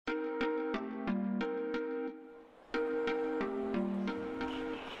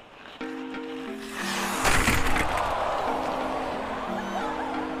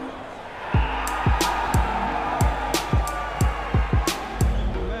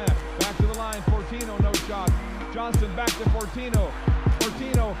Johnson back to Fortino.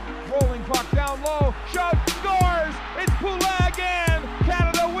 Fortino rolling puck down low. Shot, scores! It's Poulet again!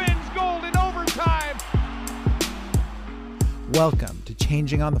 Canada wins gold in overtime! Welcome to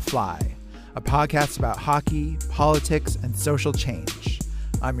Changing on the Fly, a podcast about hockey, politics, and social change.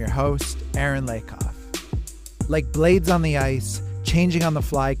 I'm your host, Aaron Lakoff. Like blades on the ice, Changing on the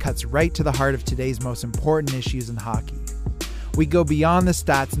Fly cuts right to the heart of today's most important issues in hockey. We go beyond the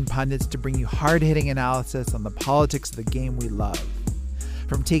stats and pundits to bring you hard-hitting analysis on the politics of the game we love.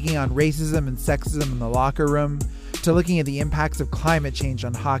 From taking on racism and sexism in the locker room, to looking at the impacts of climate change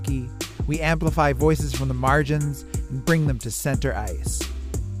on hockey, we amplify voices from the margins and bring them to center ice.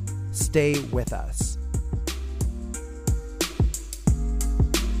 Stay with us.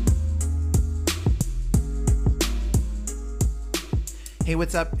 Hey,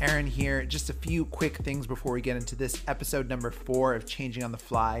 what's up? Aaron here. Just a few quick things before we get into this episode number 4 of Changing on the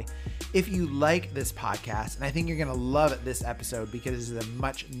Fly. If you like this podcast, and I think you're going to love this episode because this is a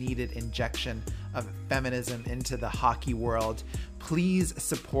much needed injection of feminism into the hockey world, please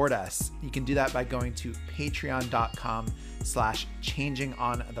support us. You can do that by going to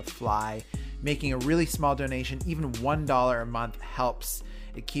patreon.com/changingonthefly. Making a really small donation, even $1 a month helps.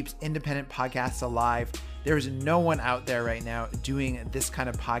 It keeps independent podcasts alive. There is no one out there right now doing this kind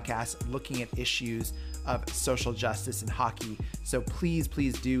of podcast, looking at issues of social justice in hockey. So please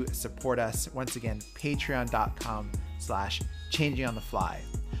do support us. Once again, patreon.com/changingonthefly.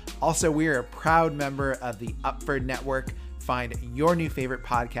 Also, we are a proud member of the Upford Network. Find your new favorite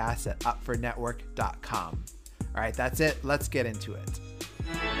podcast at upfordnetwork.com. All right, that's it. Let's get into it.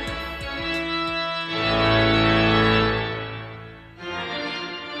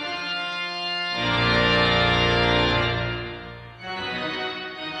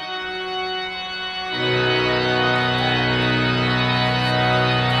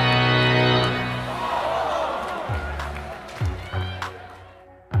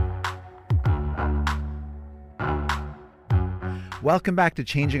 Welcome back to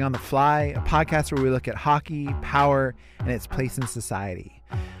Changing on the Fly, a podcast where we look at hockey, power, and its place in society.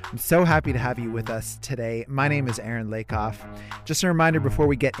 I'm so happy to have you with us today. My name is Aaron Lakoff. Just a reminder before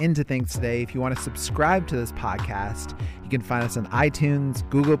we get into things today, if you want to subscribe to this podcast, you can find us on iTunes,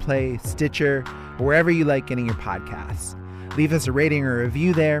 Google Play, Stitcher, or wherever you like getting your podcasts. Leave us a rating or a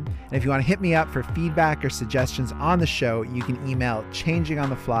review there. And if you want to hit me up for feedback or suggestions on the show, you can email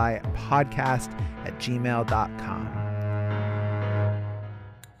changingontheflypodcast@gmail.com.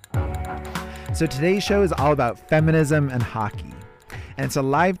 So today's show is all about feminism and hockey. And it's a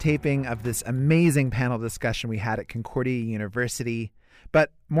live taping of this amazing panel discussion we had at Concordia University,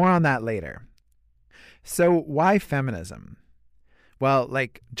 but more on that later. So why feminism? Well,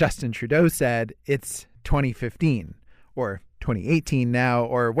 like Justin Trudeau said, it's 2015 or 2018 now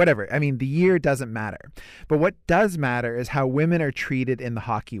or whatever. I mean, the year doesn't matter. But what does matter is how women are treated in the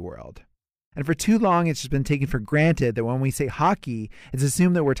hockey world. And for too long, it's just been taken for granted that when we say hockey, it's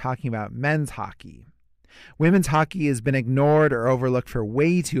assumed that we're talking about men's hockey. Women's hockey has been ignored or overlooked for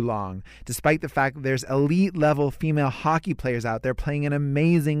way too long, despite the fact that there's elite-level female hockey players out there playing an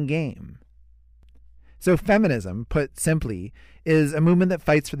amazing game. So feminism, put simply, is a movement that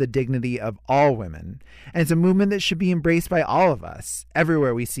fights for the dignity of all women. And it's a movement that should be embraced by all of us,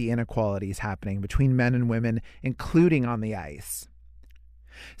 everywhere we see inequalities happening between men and women, including on the ice.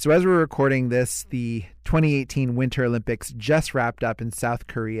 So as we're recording this, the 2018 Winter Olympics just wrapped up in South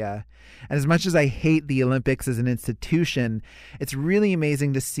Korea. And as much as I hate the Olympics as an institution, it's really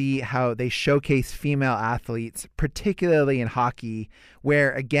amazing to see how they showcase female athletes, particularly in hockey,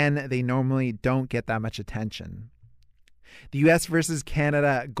 where, again, they normally don't get that much attention. The U.S. versus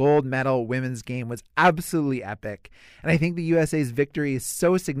Canada gold medal women's game was absolutely epic. And I think the USA's victory is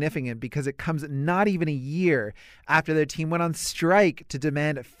so significant because it comes not even a year after their team went on strike to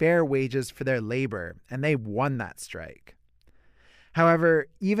demand fair wages for their labor. And they won that strike. However,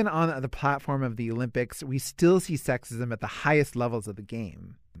 even on the platform of the Olympics, we still see sexism at the highest levels of the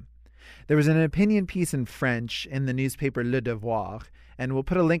game. There was an opinion piece in French in the newspaper Le Devoir, and we'll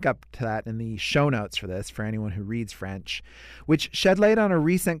put a link up to that in the show notes for this for anyone who reads French, which shed light on a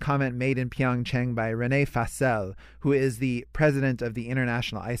recent comment made in Pyeongchang by René Facel, who is the president of the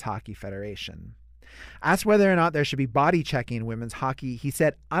International Ice Hockey Federation. Asked whether or not there should be body checking in women's hockey, he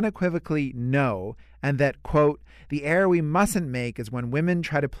said unequivocally no, and that, quote, "The error we mustn't make is when women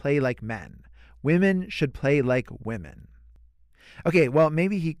try to play like men. Women should play like women." Okay, well,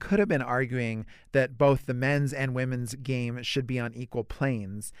 maybe he could have been arguing that both the men's and women's game should be on equal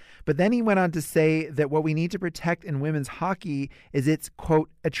planes. But then he went on to say that what we need to protect in women's hockey is its, quote,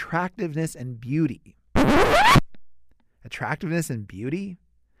 attractiveness and beauty. Attractiveness and beauty?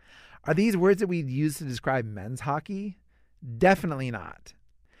 Are these words that we use to describe men's hockey? Definitely not.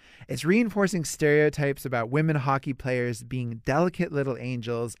 It's reinforcing stereotypes about women hockey players being delicate little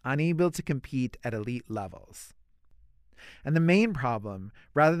angels unable to compete at elite levels. And the main problem,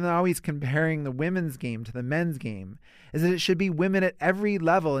 rather than always comparing the women's game to the men's game, is that it should be women at every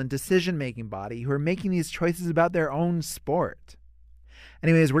level and decision-making body who are making these choices about their own sport.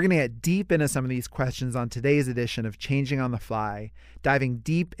 Anyways, we're going to get deep into some of these questions on today's edition of Changing on the Fly, diving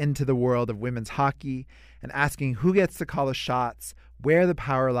deep into the world of women's hockey and asking who gets to call the shots, where the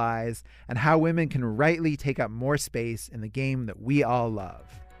power lies, and how women can rightly take up more space in the game that we all love.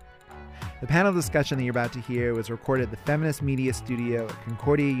 The panel discussion that you're about to hear was recorded at the Feminist Media Studio at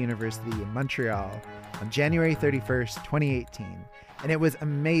Concordia University in Montreal on January 31st, 2018, and it was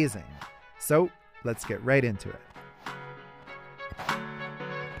amazing. So let's get right into it.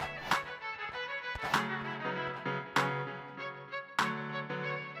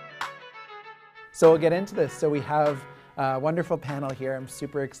 So we'll get into this. So we have a wonderful panel here. I'm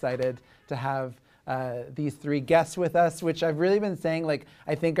super excited to have these three guests with us, which I've really been saying,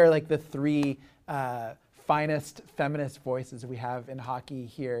 I think are the three finest feminist voices we have in hockey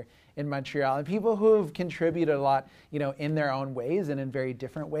here in Montreal, and people who have contributed a lot, in their own ways and in very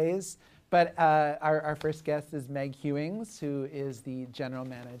different ways. But our first guest is Meg Hewings, who is the general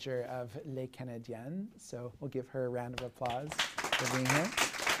manager of Les Canadiennes. So we'll give her a round of applause for being here.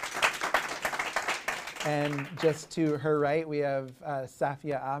 And just to her right, we have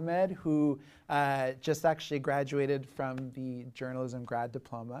Safia Ahmed, who just actually graduated from the journalism grad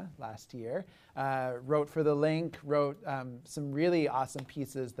diploma last year. Wrote for The Link, wrote some really awesome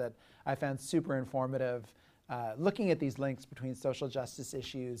pieces that I found super informative, looking at these links between social justice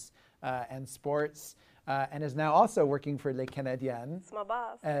issues and sports, and is now also working for Les Canadiennes. It's my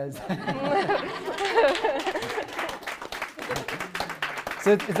boss.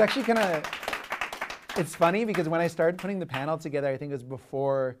 So it's actually kind of... It's funny because when I started putting the panel together, I think it was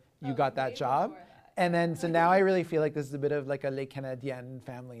before you got that job. And then, so now I really feel like this is a bit of a Les Canadiennes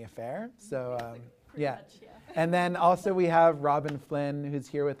family affair. So, yeah. And then also we have Robin Flynn, who's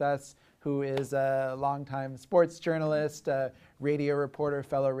here with us, who is a longtime sports journalist, radio reporter,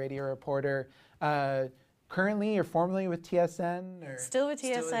 fellow radio reporter. Currently or formerly with TSN? Or Still with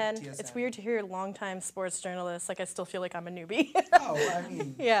TSN. It's weird to hear a long-time sports journalist. I still feel like I'm a newbie.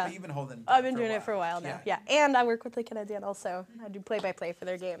 Yeah. But you've been holding I've been doing it for a while now. Yeah. And I work with Les Canadiennes also. I do play-by-play for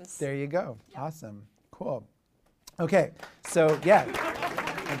their games. There you go. Yeah. Awesome. Cool. Okay. So, yeah.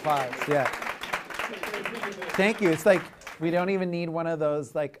 Applause. Yeah. Thank you. It's we don't even need one of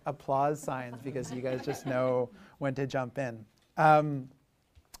those applause signs because you guys just know when to jump in.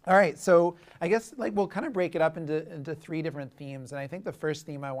 All right, so I guess we'll kind of break it up into three different themes, and I think the first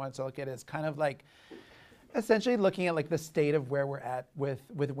theme I wanted to look at is kind of essentially looking at the state of where we're at with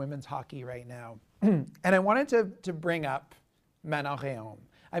women's hockey right now. And I wanted to bring up Manon Rhéaume.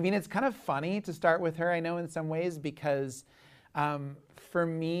 I mean, it's kind of funny to start with her, I know in some ways, because for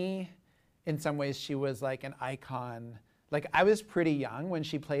me, in some ways, she was an icon. I was pretty young when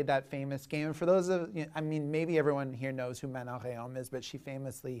she played that famous game. And for those of, maybe everyone here knows who Manon Rhéaume is, but she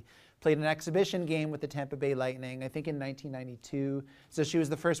famously played an exhibition game with the Tampa Bay Lightning, I think in 1992. So she was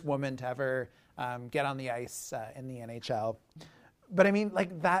the first woman to ever get on the ice in the NHL. But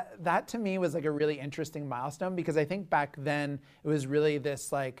that to me was a really interesting milestone, because I think back then it was really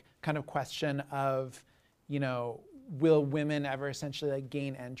this kind of question of, will women ever essentially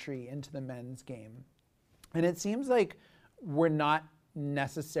gain entry into the men's game? And it seems we're not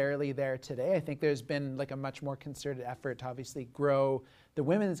necessarily there today. I think there's been a much more concerted effort to obviously grow the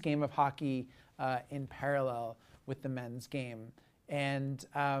women's game of hockey in parallel with the men's game. And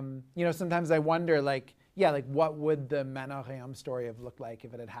sometimes I wonder what would the Manon Rhéaume story have looked like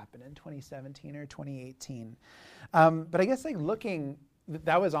if it had happened in 2017 or 2018? But I guess looking,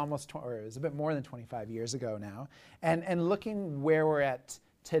 that was or it was a bit more than 25 years ago now. And looking where we're at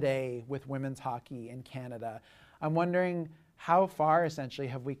today with women's hockey in Canada, I'm wondering how far essentially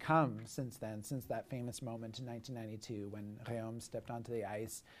have we come since then, since that famous moment in 1992 when Rhéaume stepped onto the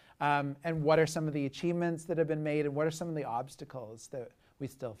ice, and what are some of the achievements that have been made, and what are some of the obstacles that we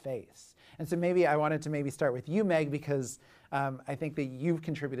still face? And so maybe I wanted to start with you, Meg, because I think that you've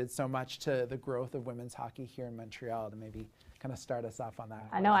contributed so much to the growth of women's hockey here in Montreal, to maybe kind of start us off on that.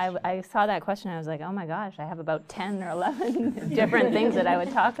 I know, I saw that question, I was like, oh my gosh, I have about 10 or 11 different things that I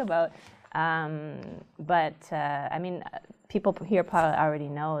would talk about. People here probably already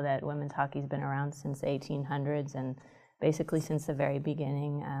know that women's hockey's been around since the 1800s, and basically since the very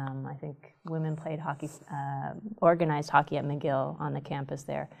beginning. I think women played hockey, organized hockey at McGill on the campus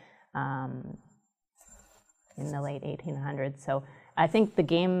there in the late 1800s. So I think the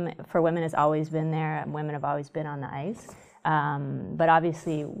game for women has always been there, and women have always been on the ice. But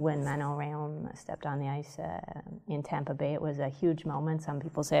obviously, when Manon Rhéaume stepped on the ice in Tampa Bay, it was a huge moment. Some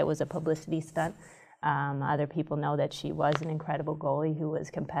people say it was a publicity stunt. Other people know that she was an incredible goalie who was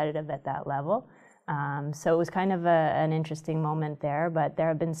competitive at that level. So it was kind of an interesting moment there, but there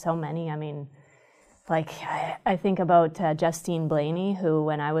have been so many. I mean, like I think about Justine Blaney, who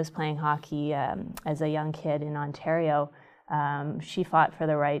when I was playing hockey as a young kid in Ontario, she fought for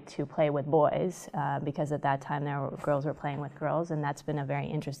the right to play with boys because at that time girls were playing with girls, and that's been a very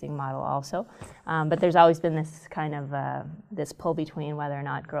interesting model also. But there's always been this kind of this pull between whether or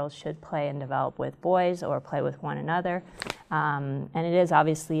not girls should play and develop with boys or play with one another. And it is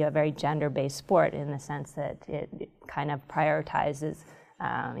obviously a very gender-based sport in the sense that it kind of prioritizes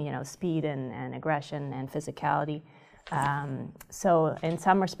speed and aggression and physicality. So in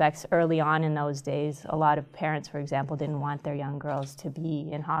some respects, early on in those days, a lot of parents, for example, didn't want their young girls to be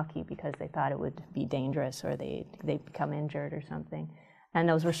in hockey because they thought it would be dangerous or they'd become injured or something. And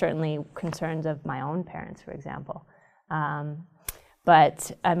those were certainly concerns of my own parents, for example.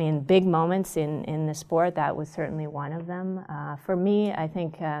 But, I mean, big moments in the sport, that was certainly one of them. For me, I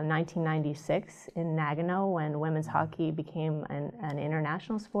think 1996 in Nagano, when women's hockey became an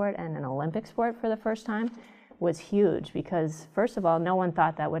international sport and an Olympic sport for the first time, was huge because, first of all, no one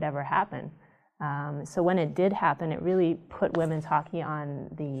thought that would ever happen. So when it did happen, it really put women's hockey on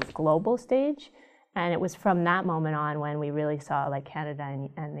the global stage. And it was from that moment on when we really saw like Canada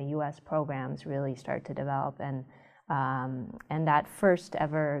and the US programs really start to develop. And that first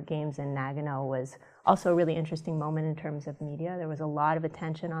ever games in Nagano was also a really interesting moment in terms of media. There was a lot of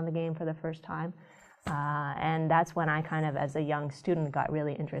attention on the game for the first time. And that's when I kind of, as a young student, got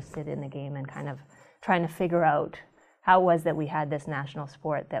really interested in the game and kind of trying to figure out how it was that we had this national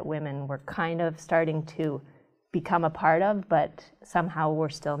sport that women were kind of starting to become a part of, but somehow we're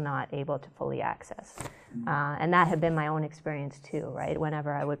still not able to fully access. And that had been my own experience too, right?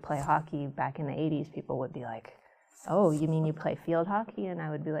 Whenever I would play hockey back in the 80s, people would be like, oh, you mean you play field hockey? And I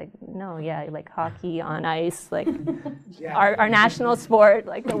would be like, no, yeah, like hockey on ice, like our national sport,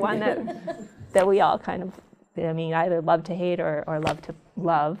 like the one that we all kind of, I mean, either love to hate or love to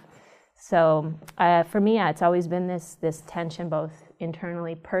love. So for me, it's always been this tension, both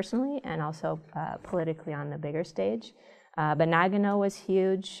internally, personally, and also politically on the bigger stage. But Nagano was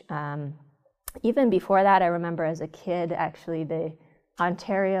huge. Even before that, I remember as a kid, actually,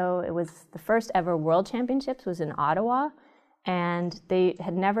 Ontario, it was the first ever World Championships was in Ottawa, and they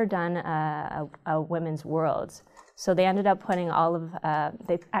had never done a women's Worlds. So they ended up putting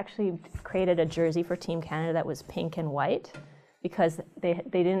they actually created a jersey for Team Canada that was pink and white, because they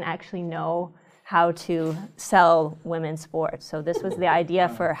didn't actually know how to sell women's sports. So this was the idea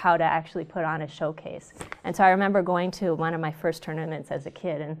for how to actually put on a showcase. And so I remember going to one of my first tournaments as a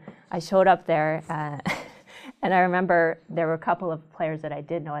kid, and I showed up there, and I remember there were a couple of players that I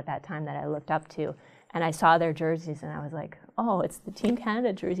did know at that time that I looked up to, and I saw their jerseys, and I was like, oh, it's the Team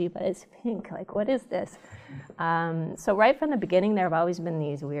Canada jersey, but it's pink. Like, what is this? So right from the beginning, there have always been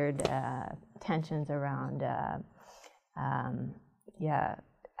these weird tensions around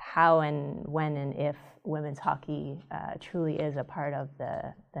how and when and if women's hockey truly is a part of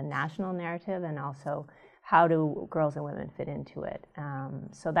the national narrative, and also how do girls and women fit into it.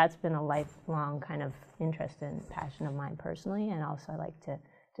 So that's been a lifelong kind of interest and passion of mine personally, and also I like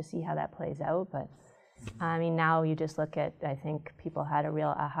to see how that plays out. But I mean, now you just look at, I think people had a real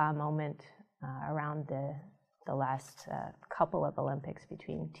aha moment around the last couple of Olympics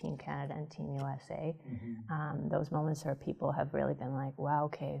between Team Canada and Team USA. Mm-hmm. Those moments where people have really been like, wow,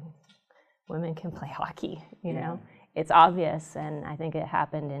 okay, women can play hockey, you know? It's obvious, and I think it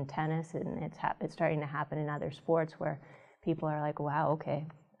happened in tennis, and it's starting to happen in other sports where people are like, wow, okay,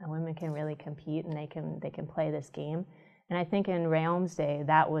 women can really compete and they can play this game. And I think in Rhéaume's day,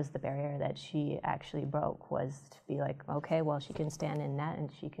 that was the barrier that she actually broke, was to be like, okay, well, she can stand in net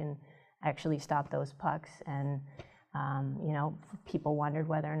and she can actually stop those pucks. And people wondered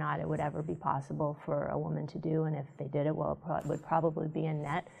whether or not it would ever be possible for a woman to do, and if they did it, well, it would probably be in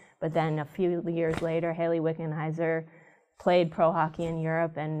net. But then a few years later, Hayley Wickenheiser played pro hockey in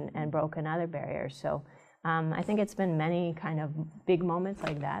Europe and broke another barrier. So I think it's been many kind of big moments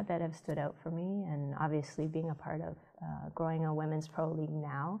like that have stood out for me, and obviously being a part of growing a women's pro league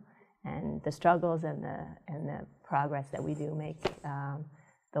now, and the struggles and the progress that we do make,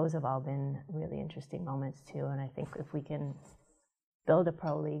 those have all been really interesting moments too. And I think if we can build a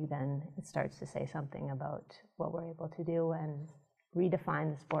pro league, then it starts to say something about what we're able to do and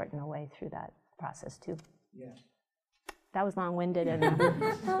redefine the sport in a way through that process too. Yeah. That was long-winded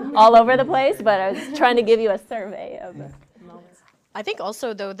and all over the place, but I was trying to give you a survey of moments. I think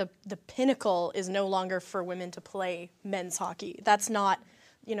also, though, the pinnacle is no longer for women to play men's hockey. That's not,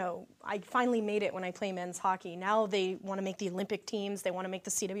 I finally made it when I play men's hockey. Now they want to make the Olympic teams. They want to make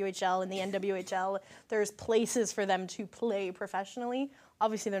the CWHL and the NWHL. There's places for them to play professionally.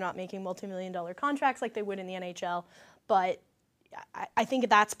 Obviously, they're not making multi-million-dollar contracts like they would in the NHL, but I think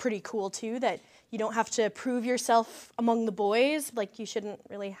that's pretty cool, too, that you don't have to prove yourself among the boys. Like, you shouldn't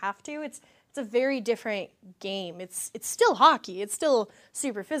really have to. It's a very different game. It's still hockey. It's still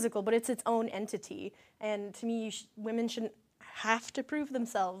super physical, but it's its own entity. And to me, women shouldn't have to prove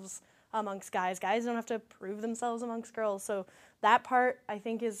themselves amongst guys. Guys don't have to prove themselves amongst girls. So that part, I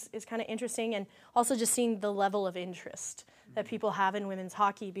think, is kind of interesting. And also just seeing the level of interest that people have in women's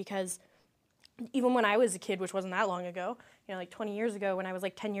hockey, because even when I was a kid, which wasn't that long ago, like 20 years ago, when I was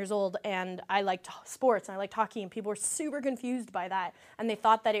like 10 years old, and I liked sports and I liked hockey, and people were super confused by that, and they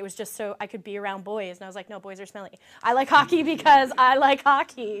thought that it was just so I could be around boys, and I was like, no, boys are smelly. I like hockey because I like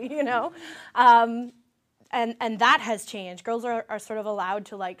hockey, and that has changed. Girls are sort of allowed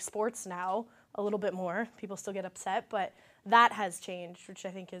to like sports now a little bit more. People still get upset, but that has changed, which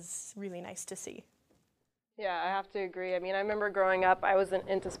I think is really nice to see. Yeah, I have to agree. I mean, I remember growing up, I wasn't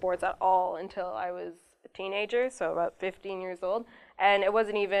into sports at all until I was a teenager, so about 15 years old. And it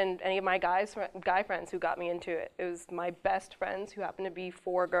wasn't even any of my guy friends who got me into it. It was my best friends, who happened to be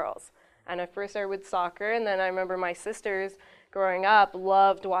 4 girls. And I first started with soccer, and then I remember my sisters growing up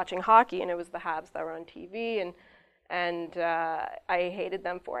loved watching hockey, and it was the Habs that were on TV, and I hated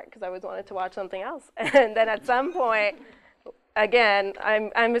them for it because I always wanted to watch something else. And then at some point, again,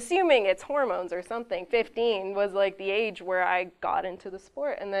 I'm assuming it's hormones or something. 15 was like the age where I got into the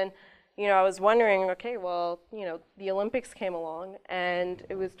sport. And then, I was wondering, okay, well, the Olympics came along, and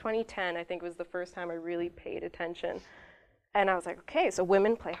it was 2010, I think, was the first time I really paid attention. And I was like, okay, so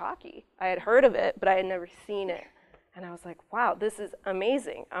women play hockey. I had heard of it, but I had never seen it. And I was like, wow, this is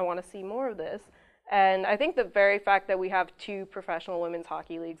amazing. I want to see more of this. And I think the very fact that we have 2 professional women's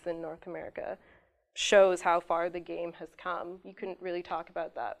hockey leagues in North America shows how far the game has come. You couldn't really talk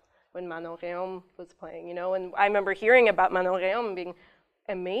about that when Manon Rhéaume was playing, and I remember hearing about Manon Rhéaume and being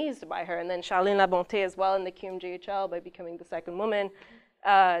amazed by her, and then Charlene Labonté as well in the QMJHL by becoming the second woman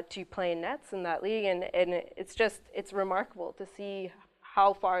to play in nets in that league, and it's remarkable to see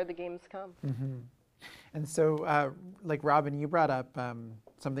how far the game's come. Mm-hmm. And so, like Robin, you brought up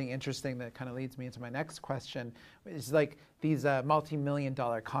something interesting that kind of leads me into my next question, which is like these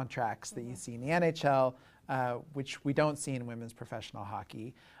multi-million-dollar contracts that you see in the NHL, which we don't see in women's professional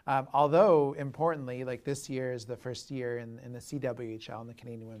hockey. Although, importantly, like this year is the first year in the CWHL, in the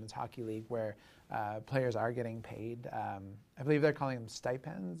Canadian Women's Hockey League, where players are getting paid. I believe they're calling them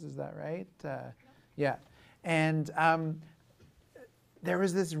stipends, is that right? Yeah. And there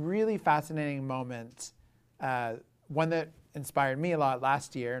was this really fascinating moment, one that inspired me a lot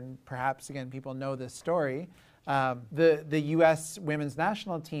last year, and perhaps, again, people know this story. The U.S. women's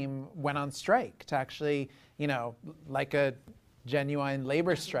national team went on strike to actually, like a genuine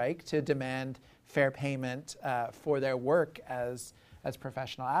labor strike, to demand fair payment for their work as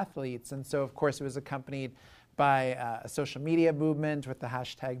professional athletes. And so, of course, it was accompanied by a social media movement with the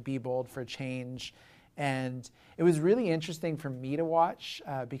hashtag #BeBoldForChange. And it was really interesting for me to watch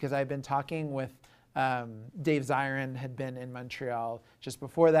because I've been talking with Dave Zirin, had been in Montreal just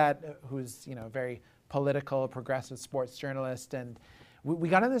before that, who's very political, progressive sports journalist, and we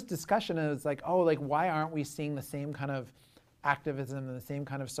got into this discussion, and it was like, why aren't we seeing the same kind of activism and the same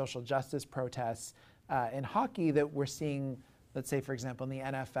kind of social justice protests in hockey that we're seeing, let's say, for example, in the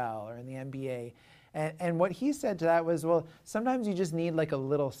NFL or in the NBA? And what he said to that was, well, sometimes you just need like a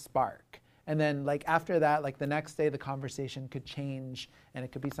little spark. And then after that, the next day, the conversation could change and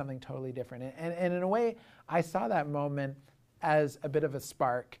it could be something totally different. And in a way, I saw that moment as a bit of a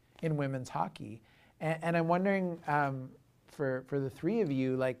spark in women's hockey. And I'm wondering, for the three of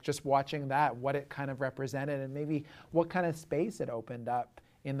you, just watching that, what it kind of represented and maybe what kind of space it opened up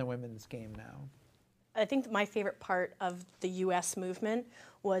in the women's game now. I think my favorite part of the U.S. movement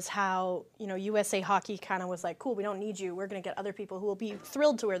was how, USA Hockey kind of was like, cool, we don't need you. We're going to get other people who will be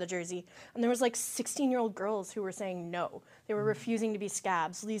thrilled to wear the jersey. And there was 16-year-old girls who were saying no. They were refusing to be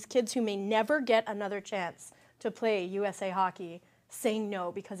scabs. These kids who may never get another chance to play USA Hockey saying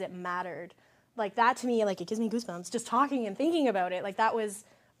no because it mattered. That to me, it gives me goosebumps just talking and thinking about it. That was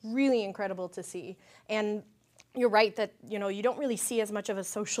really incredible to see. And you're right that, you don't really see as much of a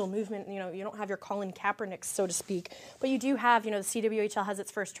social movement. You don't have your Colin Kaepernicks, so to speak. But you do have, the CWHL has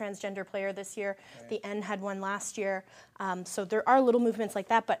its first transgender player this year. Right. The N had one last year. So there are little movements like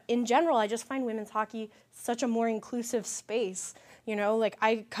that. But in general, I just find women's hockey such a more inclusive space.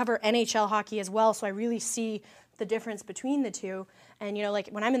 I cover NHL hockey as well, so I really see the difference between the two. And, you know, like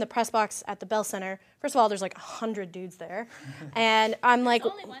when I'm in the press box at the Bell Center, first of all, there's like 100 dudes there. And I'm like...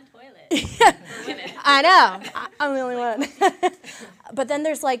 There's only one toilet for women. I know. I'm the only one. But then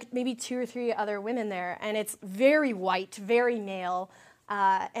there's like maybe 2 or 3 other women there. And it's very white, very male.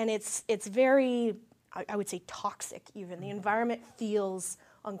 And it's very, I would say, toxic even. The environment feels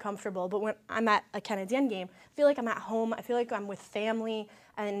uncomfortable. But when I'm at a Canadienne game, I feel like I'm at home. I feel like I'm with family.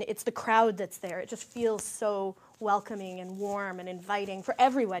 And it's the crowd that's there. It just feels so welcoming and warm and inviting for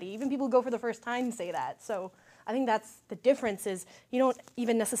everybody. Even people who go for the first time say that. So I think that's the difference, is you don't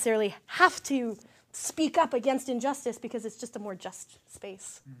even necessarily have to speak up against injustice because it's just a more just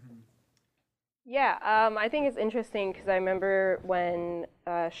space. Mm-hmm. Yeah, I think it's interesting because I remember when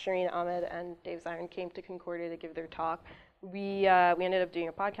Shireen Ahmed and Dave Zirin came to Concordia to give their talk. We ended up doing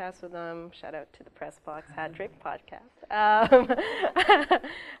a podcast with them. Shout out to the Press Box Hat Trick podcast.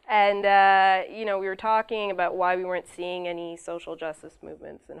 And you know, we were talking about why we weren't seeing any social justice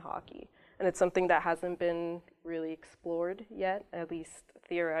movements in hockey, and it's something that hasn't been really explored yet, at least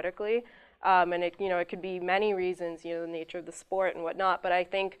theoretically. And it, you know, it could be many reasons, you know, the nature of the sport and whatnot. But I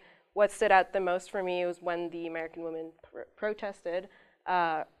think what stood out the most for me was when the American women protested.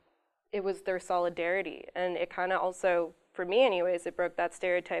 It was their solidarity, and it kind of also, for me anyways, it broke that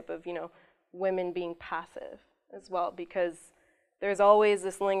stereotype of, you know, women being passive as well, because there's always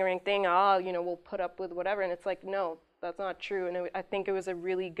this lingering thing, you know, we'll put up with whatever, and it's like, no, that's not true. And I think it was a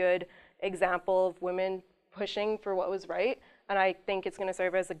really good example of women pushing for what was right, and I think it's going to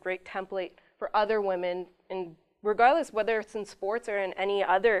serve as a great template for other women, and regardless whether it's in sports or in any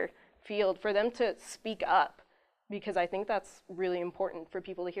other field, for them to speak up, because I think that's really important for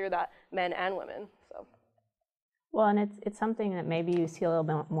people to hear that, men and women. So. Well, and it's something that maybe you see a little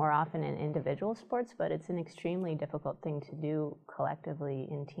bit more often in individual sports, but it's an extremely difficult thing to do collectively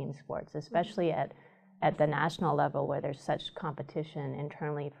in team sports, especially at the national level where there's such competition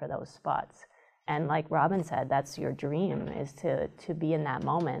internally for those spots. And like Robin said, that's your dream, is to be in that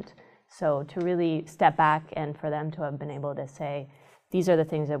moment. So to really step back and for them to have been able to say, these are the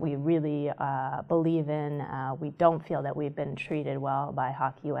things that we really believe in. We don't feel that we've been treated well by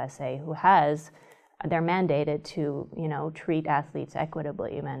Hockey USA, who has... They're mandated to, you know, treat athletes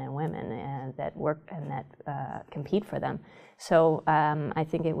equitably, men and women, and that work and that compete for them. So I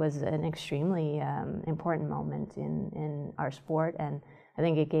think it was an extremely important moment in our sport, and I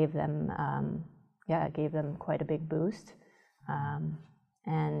think it gave them, it gave them quite a big boost.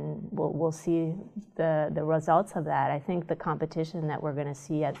 And we'll see the results of that. I think the competition that we're going to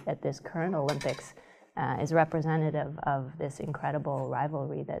see at this current Olympics is representative of this incredible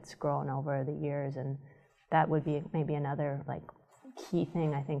rivalry that's grown over the years, and that would be maybe another like key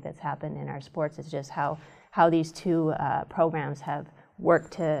thing I think that's happened in our sports, is just how these two programs have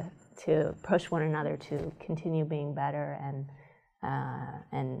worked to push one another to continue being better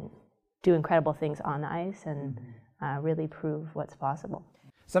and do incredible things on the ice and really prove what's possible.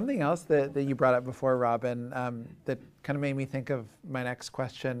 Something else that you brought up before, Robin, that kind of made me think of my next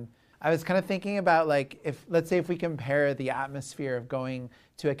question. I was kind of thinking about, like, let's say if we compare the atmosphere of going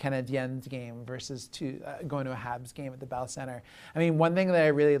to a Canadiens game versus going to a Habs game at the Bell Center. I mean, one thing that I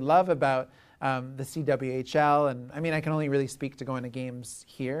really love about the CWHL, and I mean, I can only really speak to going to games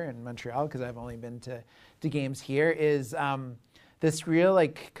here in Montreal because I've only been to games here, is this real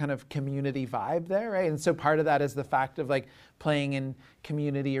like kind of community vibe there, right? And so part of that is the fact of like playing in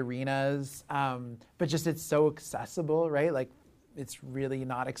community arenas, but just it's so accessible, right? Like, it's really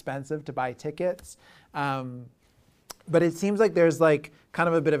not expensive to buy tickets. But it seems like there's like kind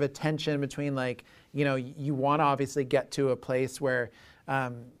of a bit of a tension between like, you know, you want to obviously get to a place where,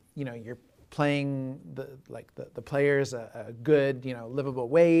 you know, you're playing the players a good, you know, livable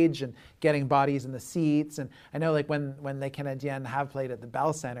wage and getting bodies in the seats. And I know like when the Canadiens have played at the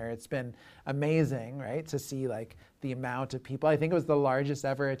Bell Center, it's been amazing, right? To see like the amount of people. I think it was the largest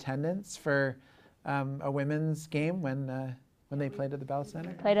ever attendance for a women's game when they played at the Bell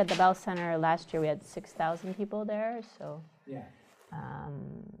Center? Played at the Bell Center last year. We had 6,000 people there. So yeah,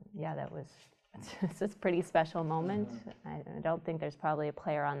 that was it's a pretty special moment. I don't think there's probably a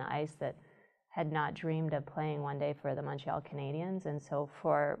player on the ice that had not dreamed of playing one day for the Montreal Canadiens. And so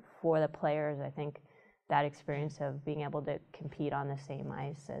for the players, I think that experience of being able to compete on the same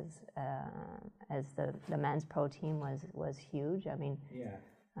ice as the men's pro team was huge. I mean,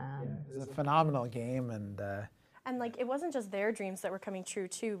 it was a phenomenal game, and like, it wasn't just their dreams that were coming true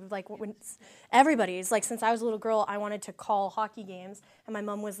too. Like, when everybody's like, since I was a little girl, I wanted to call hockey games, and my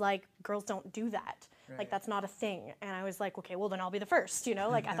mom was like, "Girls don't do that. Right. Like, that's not a thing." And I was like, "Okay, well then I'll be the first." You know,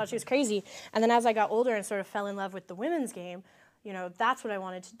 like I thought she was crazy. And then as I got older and sort of fell in love with the women's game, you know, that's what I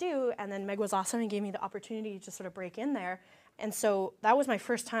wanted to do. And then Meg was awesome and gave me the opportunity to sort of break in there. And so that was my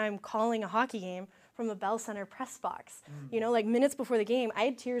first time calling a hockey game from the Bell Center press box. You know, like minutes before the game, I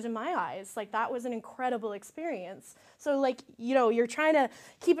had tears in my eyes. Like that was an incredible experience. So like, you know, you're trying to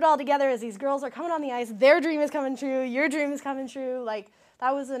keep it all together as these girls are coming on the ice. Their dream is coming true. Your dream is coming true. Like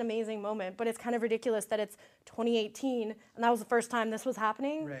that was an amazing moment. But it's kind of ridiculous that it's 2018 and that was the first time this was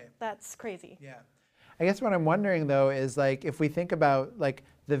happening. Right. That's crazy. Yeah. I guess what I'm wondering though is like if we think about like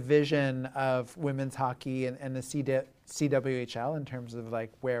the vision of women's hockey and the CWHL in terms of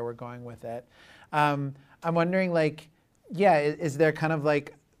like where we're going with it. I'm wondering, like, yeah, is there kind of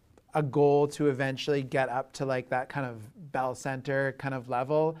like a goal to eventually get up to like that kind of Bell Center kind of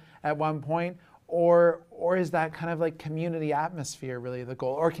level at one point, or is that kind of like community atmosphere really the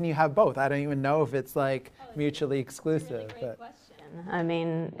goal, or can you have both? I don't even know if it's like mutually exclusive. That's a really great question. I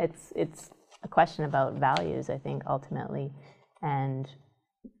mean, it's a question about values, I think, ultimately, and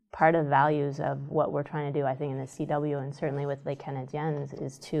part of values of what we're trying to do, I think, in the CW and certainly with Les Canadiennes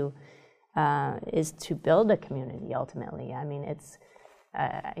is to build a community ultimately. I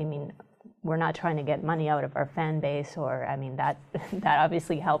mean, we're not trying to get money out of our fan base, or I mean that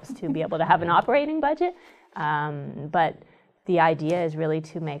obviously helps to be able to have an operating budget. But the idea is really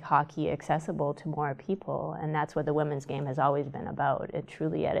to make hockey accessible to more people, and that's what the women's game has always been about. It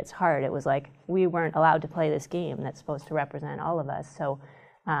truly, at its heart, it was like we weren't allowed to play this game that's supposed to represent all of us. So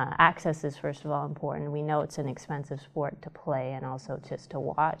access is first of all important. We know it's an expensive sport to play and also just to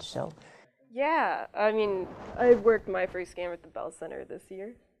watch. So. Yeah, I mean, I worked my first game at the Bell Center this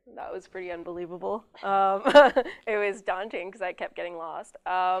year. That was pretty unbelievable. It was daunting because I kept getting lost.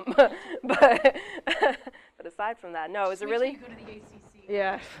 But aside from that, no, it was a really. Go to the ACC.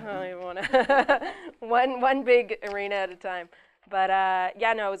 Yeah, I don't even want to. one big arena at a time. But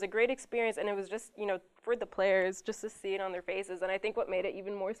yeah, no, it was a great experience, and it was just, you know, for the players, just to see it on their faces. And I think what made it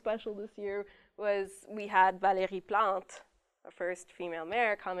even more special this year was we had Valérie Plante, our first female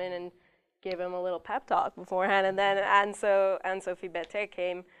mayor, come in and give him a little pep talk beforehand, and then Anne-Sophie Bettet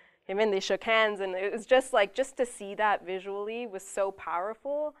came in, they shook hands, and it was just like, just to see that visually was so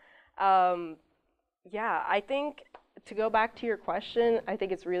powerful. Yeah, I think, to go back to your question, I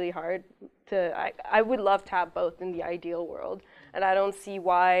think it's really hard I would love to have both in the ideal world, and I don't see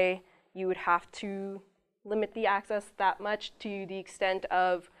why you would have to limit the access that much to the extent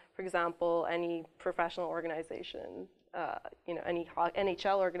of, for example, any professional organization. You know, any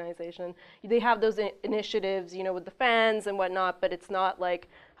NHL organization, they have those initiatives, you know, with the fans and whatnot, but it's not like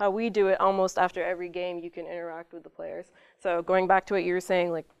how we do it. Almost after every game, you can interact with the players. So going back to what you were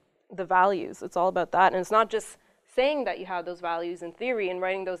saying, like the values, it's all about that. And it's not just saying that you have those values in theory and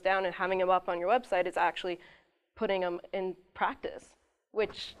writing those down and having them up on your website. It's actually putting them in practice,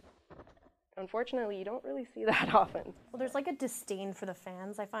 which unfortunately, you don't really see that often. Well, there's like a disdain for the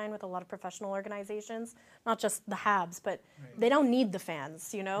fans, I find, with a lot of professional organizations, not just the Habs, but they don't need the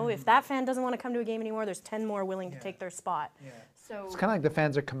fans, you know? If that fan doesn't want to come to a game anymore, there's 10 more willing to take their spot. Yeah. So it's kind of like the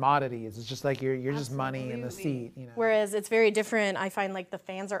fans are commodities. It's just like you're just money in the seat, you know? Whereas it's very different. I find like the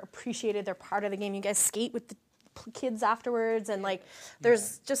fans are appreciated. They're part of the game. You guys skate with the kids afterwards, and like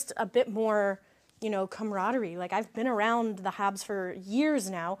there's just a bit more, you know, camaraderie. Like I've been around the Habs for years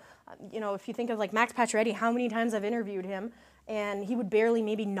now. You know, if you think of like Max Pacioretty, how many times I've interviewed him, and he would barely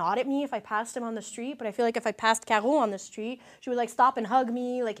maybe nod at me if I passed him on the street. But I feel like if I passed Caro on the street, she would like stop and hug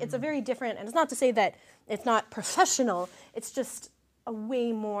me. Like it's a very different, and it's not to say that it's not professional. It's just a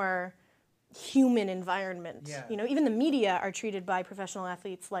way more human environment. Yeah. You know, even the media are treated by professional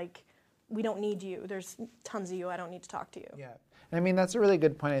athletes like, we don't need you. There's tons of you. I don't need to talk to you. Yeah. I mean, that's a really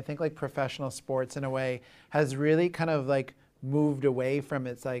good point. I think like professional sports in a way has really kind of like moved away from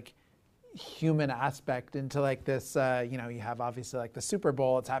its like human aspect into like this, you know, you have obviously like the Super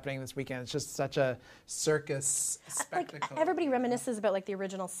Bowl, it's happening this weekend. It's just such a circus spectacle. Like everybody reminisces about like the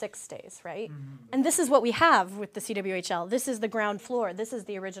original 6 days, right? And this is what we have with the CWHL. This is the ground floor. This is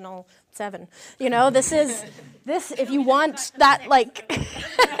the original 7. You know, this, if you want that, like...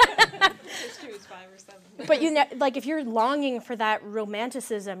 But you know, like if you're longing for that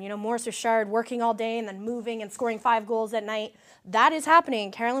romanticism, you know, Maurice Richard working all day and then moving and scoring 5 goals at night, that is happening.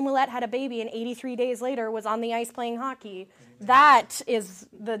 Caroline Ouellette had a baby and 83 days later was on the ice playing hockey. That is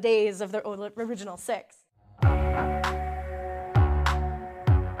the days of the original 6.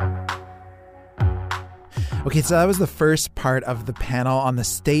 Okay, so that was the first part of the panel on the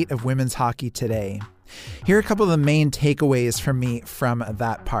state of women's hockey today. Here are a couple of the main takeaways from me from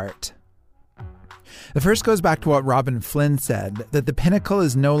that part. The first goes back to what Robin Flynn said, that the pinnacle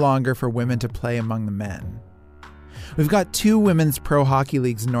is no longer for women to play among the men. We've got 2 women's pro hockey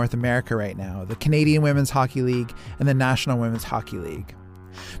leagues in North America right now, the Canadian Women's Hockey League and the National Women's Hockey League.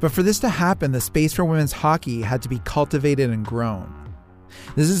 But for this to happen, the space for women's hockey had to be cultivated and grown.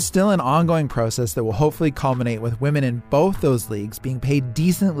 This is still an ongoing process that will hopefully culminate with women in both those leagues being paid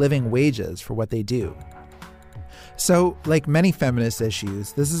decent living wages for what they do. So, like many feminist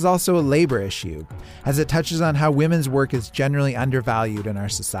issues, this is also a labor issue, as it touches on how women's work is generally undervalued in our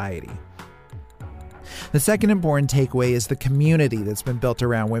society. The second important takeaway is the community that's been built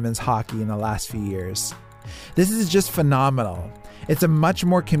around women's hockey in the last few years. This is just phenomenal. It's a much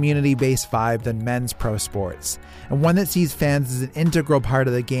more community-based vibe than men's pro sports, and one that sees fans as an integral part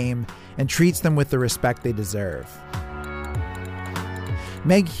of the game and treats them with the respect they deserve.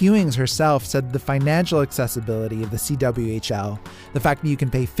 Meg Hewings herself said the financial accessibility of the CWHL, the fact that you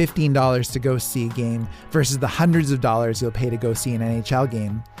can pay $15 to go see a game versus the hundreds of dollars you'll pay to go see an NHL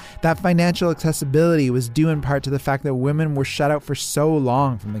game, that financial accessibility was due in part to the fact that women were shut out for so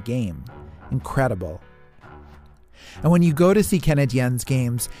long from the game. Incredible. And when you go to see Canadiens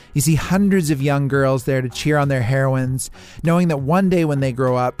games, you see hundreds of young girls there to cheer on their heroines, knowing that one day when they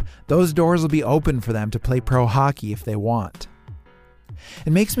grow up, those doors will be open for them to play pro hockey if they want.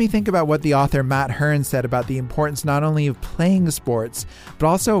 It makes me think about what the author Matt Hearn said about the importance not only of playing sports, but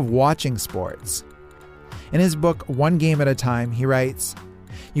also of watching sports. In his book, One Game at a Time, he writes,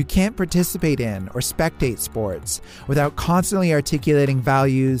 "You can't participate in or spectate sports without constantly articulating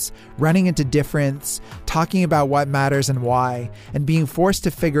values, running into difference, talking about what matters and why, and being forced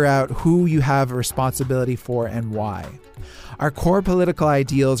to figure out who you have a responsibility for and why. Our core political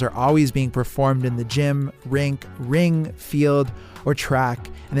ideals are always being performed in the gym, rink, ring, field, or track,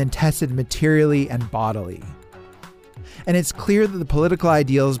 and then tested materially and bodily." And it's clear that the political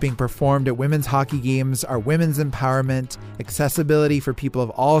ideals being performed at women's hockey games are women's empowerment, accessibility for people of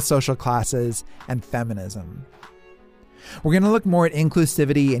all social classes, and feminism. We're going to look more at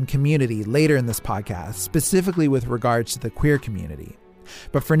inclusivity and community later in this podcast, specifically with regards to the queer community.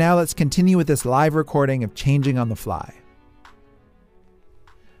 But for now, let's continue with this live recording of Changing on the Fly.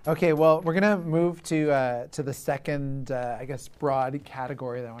 Okay, well, we're going to move to the second, broad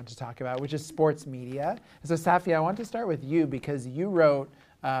category that I want to talk about, which is sports media. So, Safi, I want to start with you because you wrote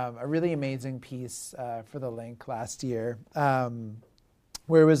a really amazing piece for The Link last year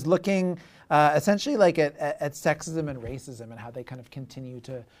where it was looking essentially like at sexism and racism and how they kind of continue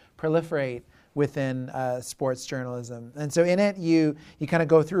to proliferate within sports journalism. And so in it, you kind of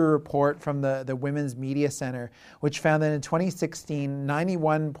go through a report from the Women's Media Center, which found that in 2016,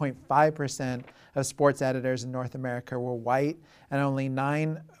 91.5% of sports editors in North America were white and only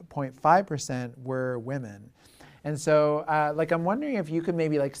 9.5% were women. And so I'm wondering if you could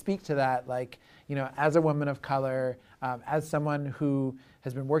maybe speak to that, as a woman of color, as someone who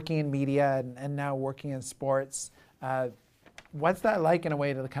has been working in media and now working in sports, what's that like in a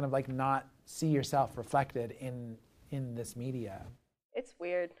way to kind of not see yourself reflected in this media? It's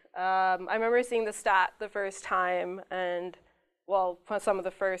weird. I remember seeing the stat the first time, and some of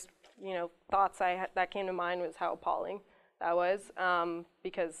the first thoughts that came to mind was how appalling that was,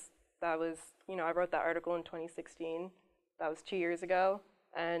 because that was I wrote that article in 2016. That was 2 years ago,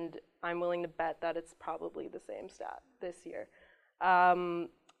 and I'm willing to bet that it's probably the same stat this year.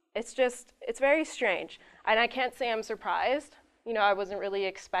 It's very strange, and I can't say I'm surprised. I wasn't really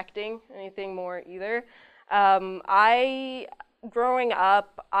expecting anything more either. Growing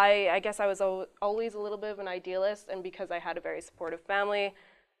up, I guess I was always a little bit of an idealist, and because I had a very supportive family,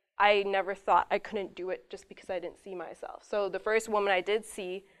 I never thought I couldn't do it just because I didn't see myself. So the first woman I did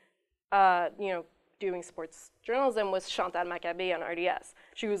see, doing sports journalism was Chantal Machabée on RDS.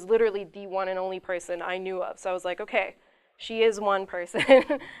 She was literally the one and only person I knew of. So I was like, okay, she is one person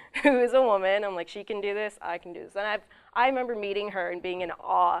who is a woman. I'm like, she can do this, I can do this. And I remember meeting her and being in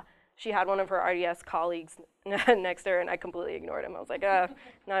awe. She had one of her RDS colleagues next to her, and I completely ignored him. I was like,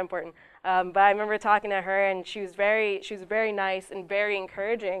 not important. But I remember talking to her, and she was very nice and very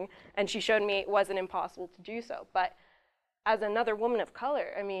encouraging, and she showed me it wasn't impossible to do so. But as another woman of color,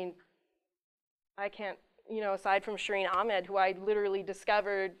 I mean, I can't, aside from Shireen Ahmed, who I literally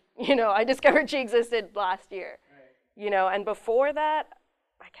discovered, I discovered she existed last year. And before that,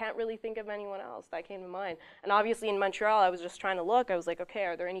 I can't really think of anyone else that came to mind. And obviously in Montreal, I was just trying to look. I was like, okay,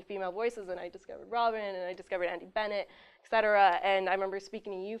 are there any female voices? And I discovered Robin, and I discovered Andy Bennett, et cetera. And I remember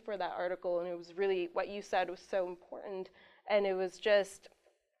speaking to you for that article, and it was really, what you said was so important. And it was just,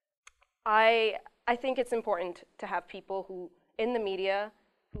 I think it's important to have people who, in the media,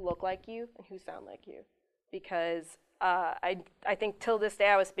 who look like you and who sound like you. Because I think till this day,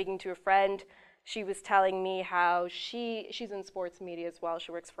 I was speaking to a friend. She was telling me how she's in sports media as well.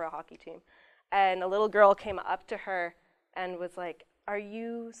 She works for a hockey team. And a little girl came up to her and was like, are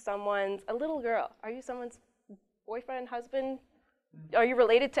you someone's boyfriend, husband, Are you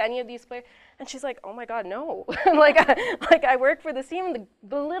related to any of these players? And she's like, oh my God, no. like I work for this team.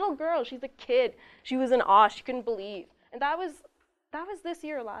 The little girl, she's a kid. She was in awe. She couldn't believe. And that was this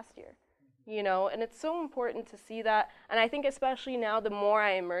year or last year, you know. And it's so important to see that. And I think especially now, the more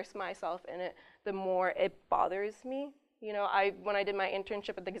I immerse myself in it, the more it bothers me. You know, when I did my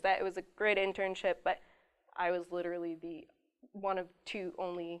internship at the Gazette, it was a great internship, but I was literally the one of two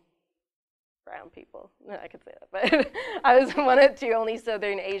only brown people. I could say that, but I was one of two only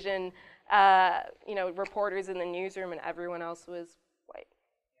Southern Asian, you know, reporters in the newsroom, and everyone else was white,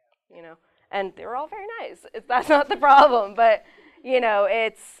 you know. And they were all very nice. That's not the problem, but you know,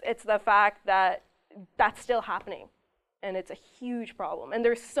 it's the fact that that's still happening, and it's a huge problem. And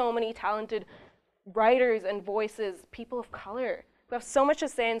there's so many talented writers and voices, people of color, who have so much to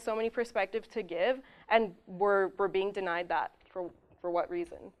say and so many perspectives to give, and we're being denied that for what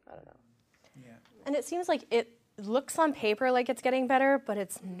reason? I don't know. Yeah. And it seems like it looks on paper like it's getting better, but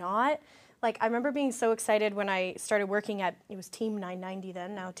it's not. Like, I remember being so excited when I started working at, it was Team 990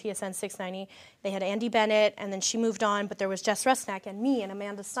 then, now TSN 690. They had Andy Bennett, and then she moved on, but there was Jess Rusnak and me and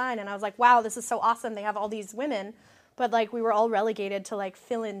Amanda Stein, and I was like, wow, this is so awesome. They have all these women. But, like, we were all relegated to, like,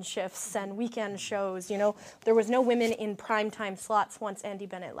 fill-in shifts and weekend shows, you know. There was no women in primetime slots once Andy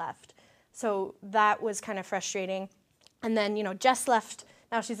Bennett left. So that was kind of frustrating. And then, you know, Jess left.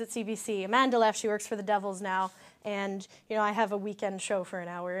 Now she's at CBC. Amanda left. She works for the Devils now. And, you know, I have a weekend show for an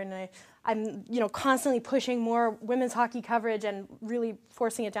hour. And I'm, you know, constantly pushing more women's hockey coverage and really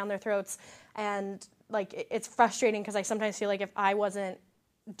forcing it down their throats. And, like, it's frustrating because I sometimes feel like if I wasn't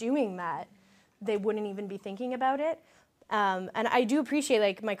doing that, they wouldn't even be thinking about it. And I do appreciate,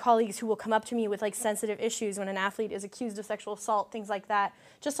 like, my colleagues who will come up to me with, like, sensitive issues when an athlete is accused of sexual assault, things like that,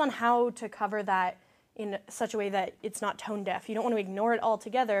 just on how to cover that in such a way that it's not tone deaf. You don't want to ignore it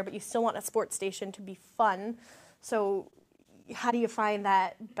altogether, but you still want a sports station to be fun. So how do you find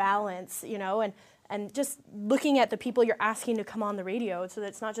that balance, you know? And just looking at the people you're asking to come on the radio so that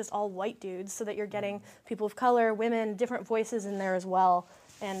it's not just all white dudes, so that you're getting people of color, women, different voices in there as well.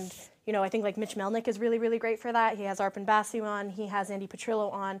 And, you know, I think, like, Mitch Melnick is really, really great for that. He has Arpon Basu on, he has Andy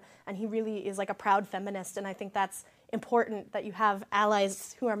Petrillo on, and he really is, like, a proud feminist. And I think that's important, that you have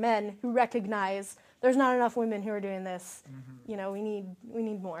allies who are men who recognize there's not enough women who are doing this. Mm-hmm. You know, we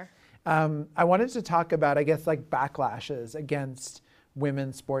need more. I wanted to talk about, I guess, like, backlashes against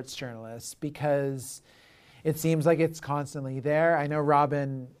women sports journalists, because it seems like it's constantly there. I know,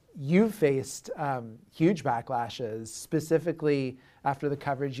 Robin, you've faced huge backlashes, specifically after the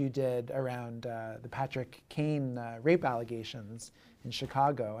coverage you did around the Patrick Kane rape allegations in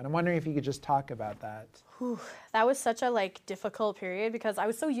Chicago. And I'm wondering if you could just talk about that. Whew, that was such a, like, difficult period because I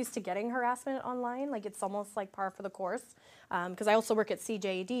was so used to getting harassment online. Like, it's almost like par for the course. Because I also work at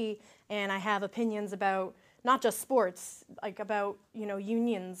CJAD, and I have opinions about not just sports, like about, you know,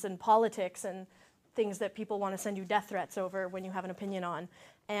 unions and politics and things that people want to send you death threats over when you have an opinion on.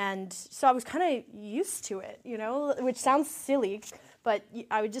 And so I was kind of used to it, you know, which sounds silly, but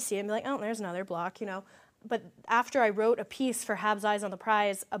I would just see it and be like, oh, there's another block, you know. But after I wrote a piece for Habs Eyes on the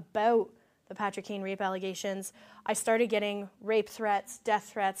Prize about the Patrick Kane rape allegations, I started getting rape threats, death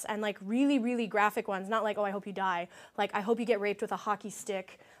threats, and, like, really, really graphic ones. Not like, oh, I hope you die. Like, I hope you get raped with a hockey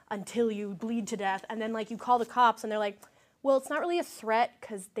stick until you bleed to death. And then, like, you call the cops and they're like, well, it's not really a threat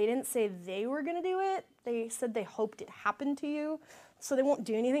because they didn't say they were going to do it. They said they hoped it happened to you. So they won't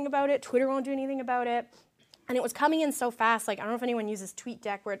do anything about it. Twitter won't do anything about it. And it was coming in so fast. Like, I don't know if anyone uses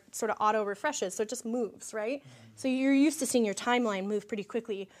TweetDeck where it sort of auto-refreshes, so it just moves, right? Mm-hmm. So you're used to seeing your timeline move pretty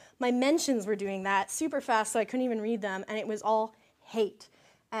quickly. My mentions were doing that super fast, so I couldn't even read them, and it was all hate.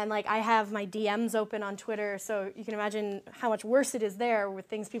 And, like, I have my DMs open on Twitter, so you can imagine how much worse it is there with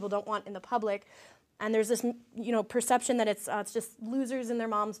things people don't want in the public. And there's this, you know, perception that it's just losers in their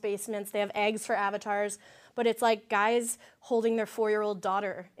mom's basements. They have eggs for avatars, but it's like guys holding their 4-year-old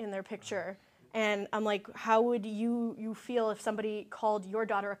daughter in their picture. And I'm like, how would you feel if somebody called your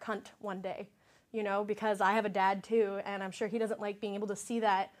daughter a cunt one day? You know, because I have a dad too, and I'm sure he doesn't like being able to see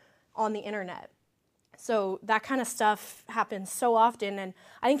that on the internet. So that kind of stuff happens so often, and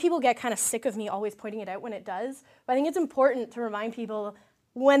I think people get kind of sick of me always pointing it out when it does. But I think it's important to remind people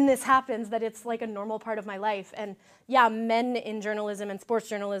when this happens that it's like a normal part of my life. And yeah, men in journalism and sports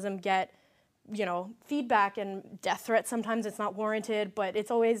journalism get, you know, feedback and death threats. Sometimes it's not warranted, but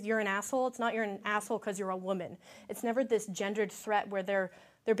it's always, you're an asshole. It's not you're an asshole because you're a woman. It's never this gendered threat where they're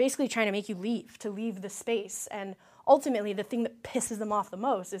they're basically trying to make you leave the space. And ultimately, the thing that pisses them off the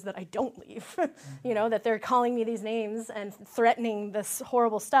most is that I don't leave, that they're calling me these names and threatening this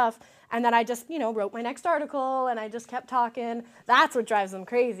horrible stuff, and that I just, wrote my next article and I just kept talking. That's what drives them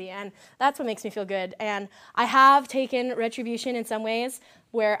crazy, and that's what makes me feel good. And I have taken retribution in some ways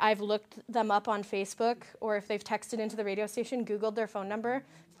where I've looked them up on Facebook, or if they've texted into the radio station, Googled their phone number,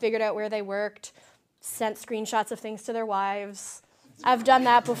 figured out where they worked, sent screenshots of things to their wives. I've done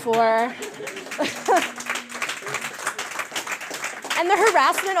that before. And the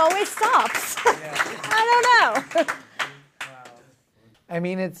harassment always stops. I don't know. I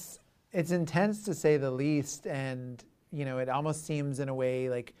mean, it's intense to say the least, and it almost seems in a way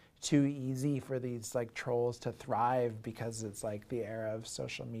like too easy for these like trolls to thrive because it's like the era of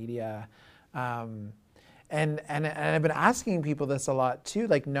social media. And I've been asking people this a lot too,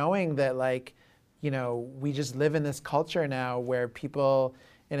 like knowing that like, we just live in this culture now where people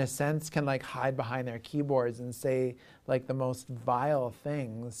in a sense can like hide behind their keyboards and say like the most vile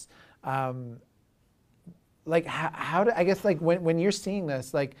things. Like how do, I guess like when you're seeing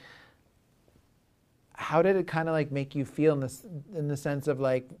this, like how did it kind of like make you feel in the sense of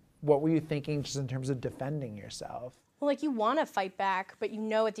like, what were you thinking just in terms of defending yourself? Well, like you want to fight back, but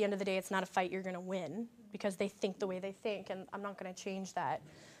at the end of the day, it's not a fight you're going to win because they think the way they think, and I'm not going to change that.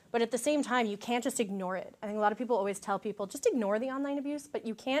 But at the same time, you can't just ignore it. I think a lot of people always tell people, just ignore the online abuse, but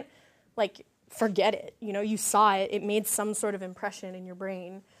you can't like forget it. You saw it, it made some sort of impression in your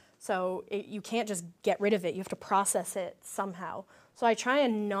brain. So you can't just get rid of it. You have to process it somehow. So I try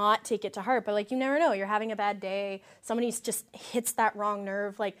and not take it to heart, but like you never know. You're having a bad day. Somebody just hits that wrong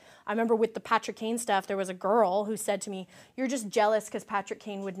nerve. Like I remember with the Patrick Kane stuff, there was a girl who said to me, "You're just jealous because Patrick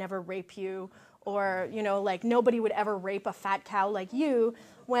Kane would never rape you," or like nobody would ever rape a fat cow like you,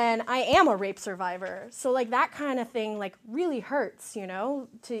 when I am a rape survivor. So like that kind of thing like really hurts,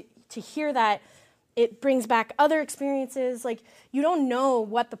 to hear that. It brings back other experiences. Like you don't know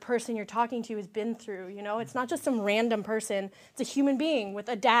what the person you're talking to has been through. It's not just some random person. It's a human being with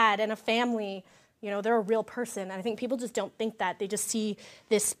a dad and a family. They're a real person. And I think people just don't think that. They just see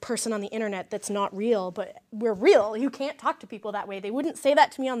this person on the internet that's not real, but we're real. You can't talk to people that way. They wouldn't say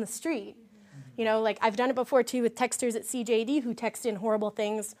that to me on the street. Like I've done it before too with texters at CJD who text in horrible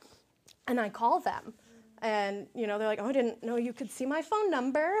things, and I call them. And, they're like, "Oh, I didn't know you could see my phone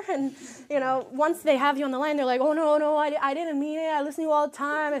number." And, once they have you on the line, they're like, "Oh, no, I didn't mean it. I listen to you all the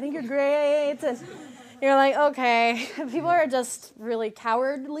time. I think you're great." And you're like, okay. People are just really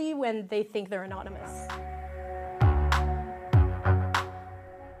cowardly when they think they're anonymous.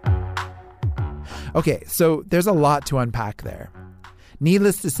 Okay, so there's a lot to unpack there.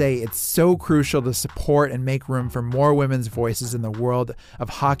 Needless to say, it's so crucial to support and make room for more women's voices in the world of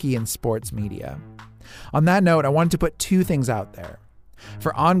hockey and sports media. On that note, I wanted to put two things out there.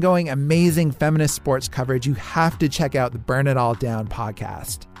 For ongoing amazing feminist sports coverage, you have to check out the Burn It All Down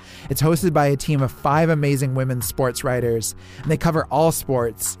podcast. It's hosted by a team of 5 amazing women sports writers, and they cover all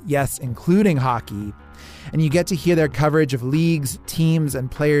sports, yes, including hockey. And you get to hear their coverage of leagues, teams, and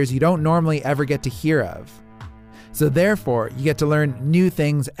players you don't normally ever get to hear of. So therefore, you get to learn new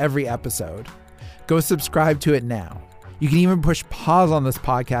things every episode. Go subscribe to it now. You can even push pause on this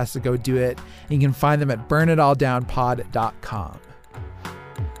podcast to go do it, and you can find them at burnitalldownpod.com.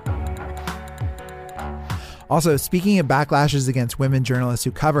 Also, speaking of backlashes against women journalists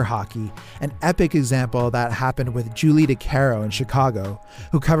who cover hockey, an epic example of that happened with Julie DeCaro in Chicago,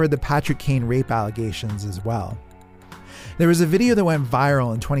 who covered the Patrick Kane rape allegations as well. There was a video that went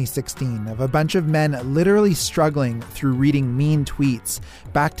viral in 2016 of a bunch of men literally struggling through reading mean tweets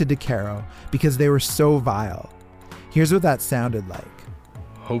back to DeCaro because they were so vile. Here's what that sounded like.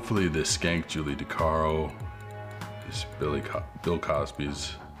 Hopefully this skank Julie DeCaro is Bill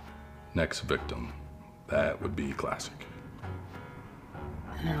Cosby's next victim. That would be classic.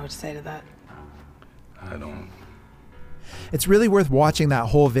 I don't know what to say to that. I don't. It's really worth watching that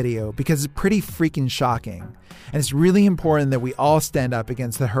whole video because it's pretty freaking shocking. And it's really important that we all stand up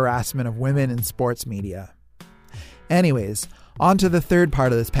against the harassment of women in sports media. Anyways, on to the third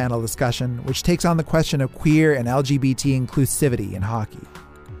part of this panel discussion, which takes on the question of queer and LGBT inclusivity in hockey.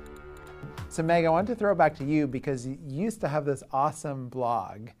 So Meg, I wanted to throw it back to you because you used to have this awesome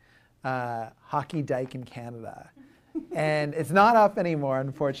blog, Hockey Dyke in Canada. And it's not up anymore,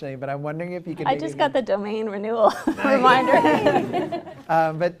 unfortunately, but I'm wondering if you could... I just got the domain renewal reminder.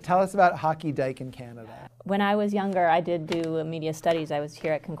 But tell us about Hockey Dyke in Canada. When I was younger, I did do media studies. I was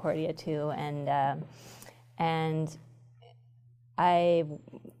here at Concordia too, and I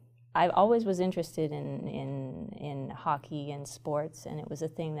always was interested in hockey and sports, and it was a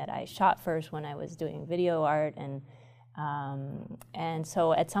thing that I shot first when I was doing video art, And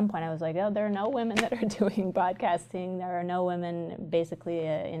so at some point I was like, oh, there are no women that are doing broadcasting. There are no women basically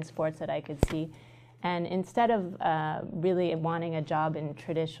in sports that I could see. And instead of really wanting a job in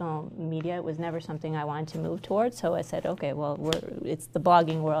traditional media, it was never something I wanted to move towards. So I said, okay, well, it's the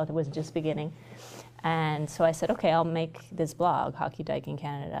blogging world. It was just beginning. And so I said, okay, I'll make this blog, Hockey Dyke in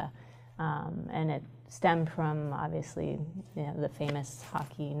Canada. And it stemmed from, obviously, the famous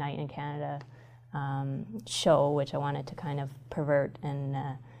Hockey Night in Canada show, which I wanted to kind of pervert and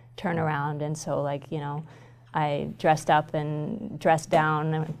turn around. And so, I dressed up and dressed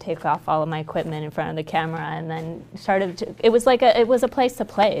down and take off all of my equipment in front of the camera, and then it was a place to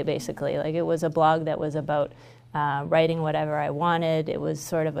play, basically. Like, it was a blog that was about writing whatever I wanted. It was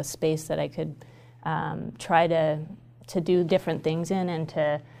sort of a space that I could try to do different things in and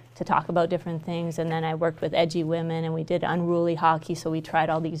to talk about different things. And then I worked with Edgy Women, and we did Unruly Hockey, so we tried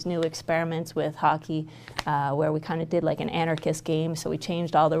all these new experiments with hockey where we kind of did like an anarchist game, so we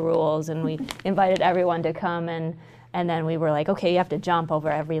changed all the rules and we invited everyone to come, and then we were like, okay, you have to jump over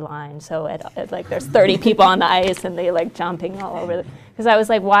every line. So there's 30 people on the ice and they like jumping all over. Because I was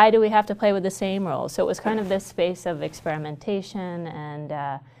like, why do we have to play with the same rules? So it was kind of this space of experimentation,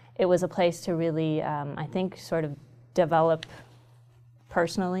 and it was a place to really, I think, sort of develop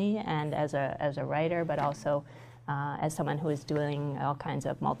personally and as a writer, but also as someone who is doing all kinds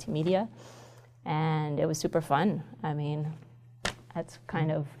of multimedia. And it was super fun. I mean, that's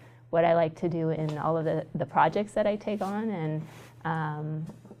kind of what I like to do in all of the projects that I take on. And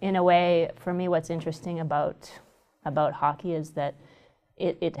in a way, for me, what's interesting about hockey is that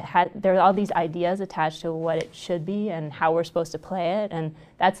there are all these ideas attached to what it should be and how we're supposed to play it, and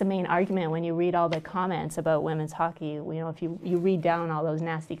that's the main argument when you read all the comments about women's hockey. If you read down all those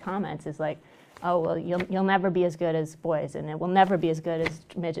nasty comments, it's like, oh, well, you'll never be as good as boys, and it will never be as good as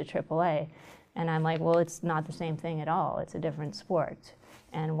midget AAA. And I'm like, well, it's not the same thing at all. It's a different sport.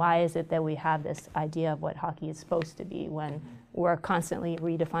 And why is it that we have this idea of what hockey is supposed to be when we're constantly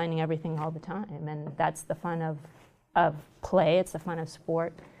redefining everything all the time? And that's the fun of play. It's the fun of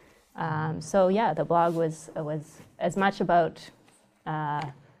sport. So yeah, the blog was as much about,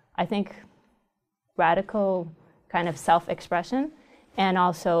 I think, radical kind of self-expression, and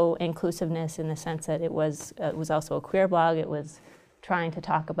also inclusiveness in the sense that it was also a queer blog. It was trying to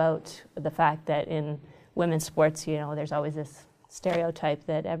talk about the fact that in women's sports, there's always this stereotype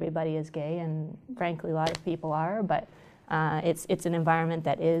that everybody is gay, and frankly, a lot of people are. But it's an environment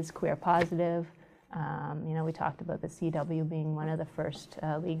that is queer positive. We talked about the CW being one of the first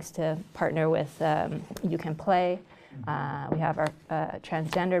leagues to partner with You Can Play. We have our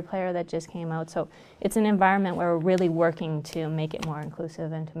transgender player that just came out. So it's an environment where we're really working to make it more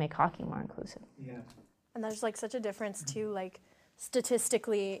inclusive and to make hockey more inclusive. Yeah. And there's such a difference too,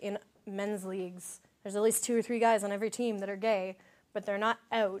 statistically in men's leagues, there's at least 2 or 3 guys on every team that are gay, but they're not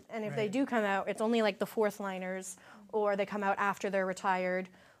out. And if they do come out, it's only the fourth liners, or they come out after they're retired.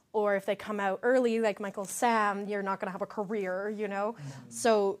 Or if they come out early, like Michael Sam, you're not going to have a career, Mm-hmm.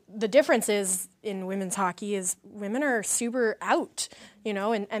 So the difference is in women's hockey is women are super out,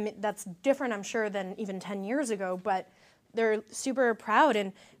 and that's different, I'm sure, than even 10 years ago, but they're super proud.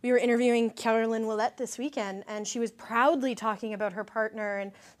 And we were interviewing Caroline Ouellette this weekend, and she was proudly talking about her partner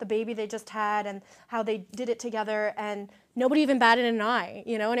and the baby they just had and how they did it together, and nobody even batted an eye,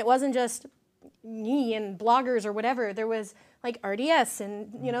 and it wasn't just me and bloggers or whatever. There was RDS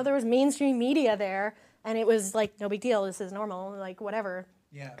and, there was mainstream media there, and it was no big deal. This is normal, whatever.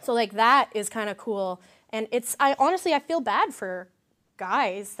 Yeah. So that is kind of cool. And I honestly feel bad for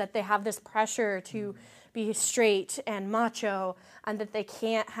guys that they have this pressure to be straight and macho and that they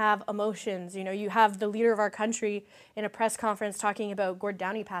can't have emotions. You have the leader of our country in a press conference talking about Gord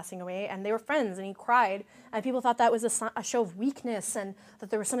Downie passing away, and they were friends, and he cried, and people thought that was a show of weakness and that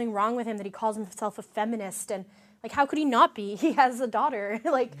there was something wrong with him, that he calls himself a feminist, and how could he not be? He has a daughter.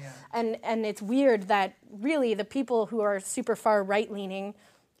 And it's weird that really the people who are super far right-leaning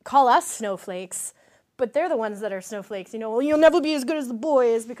call us snowflakes, but they're the ones that are snowflakes. Well, you'll never be as good as the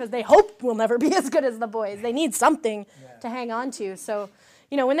boys because they hope we'll never be as good as the boys. They need something to hang on to. So,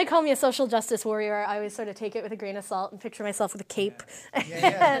 when they call me a social justice warrior, I always sort of take it with a grain of salt and picture myself with a cape.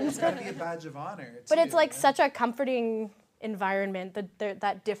 Yeah. It's got to be a badge of honor, too. But it's such a comforting environment,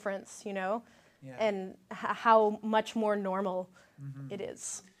 that difference, and how much more normal it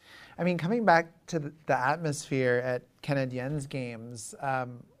is. I mean, coming back to the atmosphere at Canadiens games,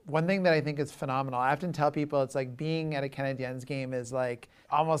 one thing that I think is phenomenal, I often tell people it's being at a Canadiens game is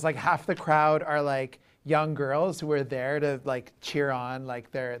almost half the crowd are young girls who are there to cheer on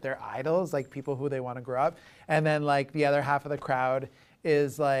their idols, people who they want to grow up. And then the other half of the crowd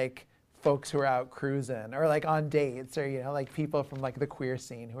is folks who are out cruising or like on dates, or like people from like the queer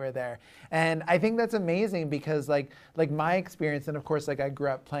scene who are there. And I think that's amazing because like my experience, and of course like I grew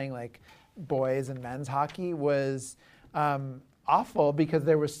up playing like boys and men's hockey, was awful because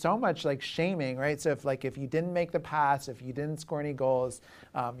there was so much like shaming, right? So if you didn't make the pass, if you didn't score any goals,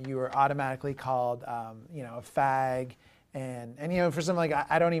 you were automatically called a fag. And for something like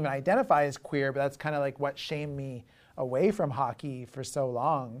I don't even identify as queer, but that's kind of like what shamed me away from hockey for so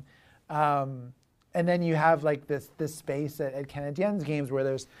long. And then you have like this space at Canadiens games where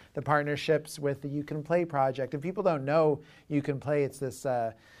there's the partnerships with the You Can Play project. If people don't know You Can Play, it's this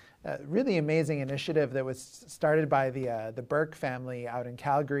really amazing initiative that was started by the Burke family out in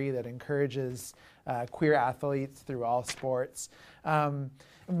Calgary that encourages queer athletes through all sports.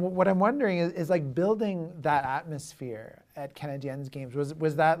 What I'm wondering is like building that atmosphere at Canadiens games.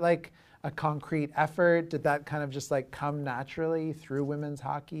 Was that like a concrete effort? Did that kind of just like come naturally through women's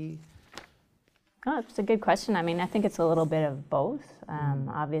hockey? Oh, it's a good question. I mean, I think it's a little bit of both.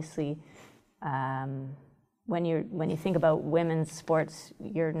 Obviously, when you think about women's sports,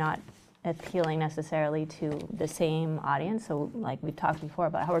 you're not appealing necessarily to the same audience. So like we've talked before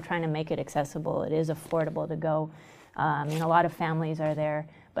about how we're trying to make it accessible. It is affordable to go. A lot of families are there,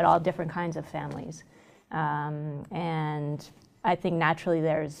 but all different kinds of families. And I think naturally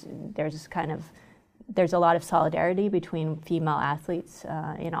there's a lot of solidarity between female athletes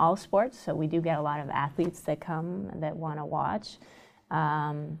in all sports. So we do get a lot of athletes that come that want to watch.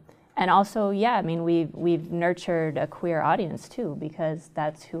 And also, we've nurtured a queer audience too, because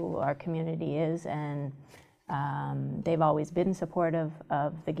that's who our community is, and they've always been supportive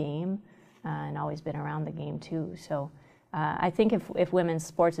of the game and always been around the game too. So I think if women's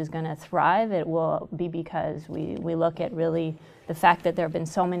sports is going to thrive, it will be because we look at really the fact that there have been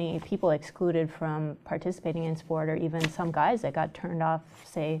so many people excluded from participating in sport, or even some guys that got turned off,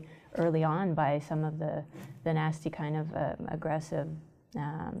 say, early on by some of the nasty kind of aggressive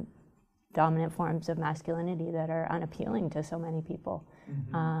dominant forms of masculinity that are unappealing to so many people.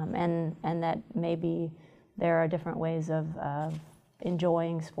 And that maybe there are different ways of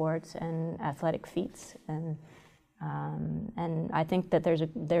enjoying sports and athletic feats, and I think that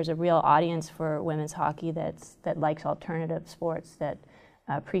there's a real audience for women's hockey that likes alternative sports, that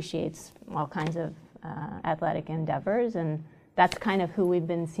appreciates all kinds of athletic endeavors, and that's kind of who we've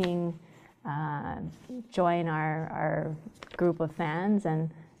been seeing join our group of fans. And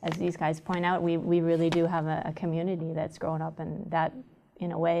as these guys point out, we really do have a community that's grown up, and that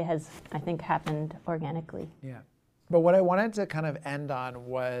in a way has, I think, happened organically. Yeah. But what I wanted to kind of end on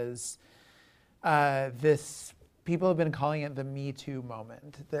was this, people have been calling it the Me Too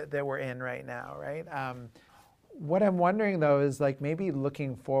moment that we're in right now, right? What I'm wondering though is like maybe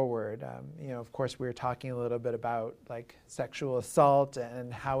looking forward, of course we were talking a little bit about like sexual assault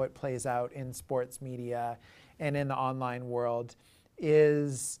and how it plays out in sports media and in the online world,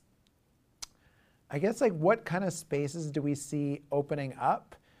 is I guess like what kind of spaces do we see opening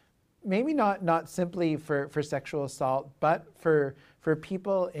up? Maybe not simply for sexual assault, but for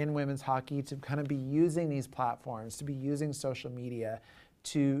people in women's hockey to kind of be using these platforms, to be using social media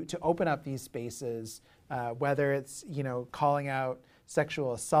to open up these spaces, whether it's calling out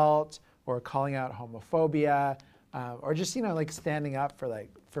sexual assault or calling out homophobia, or just like standing up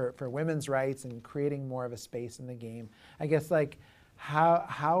for women's rights and creating more of a space in the game. I guess like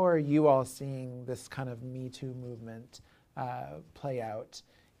how are you all seeing this kind of Me Too movement play out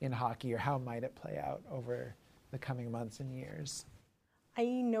in hockey, or how might it play out over the coming months and years? I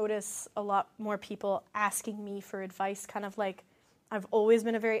notice a lot more people asking me for advice, kind of like, I've always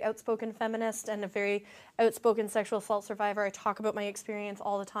been a very outspoken feminist and a very outspoken sexual assault survivor. I talk about my experience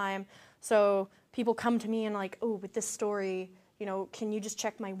all the time. So people come to me and like, oh, with this story, can you just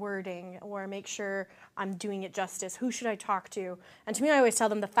check my wording or make sure I'm doing it justice? Who should I talk to? And to me, I always tell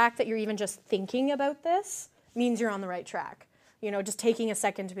them the fact that you're even just thinking about this means you're on the right track. Just taking a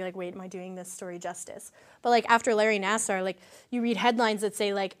second to be like, wait, am I doing this story justice? But like after Larry Nassar, like you read headlines that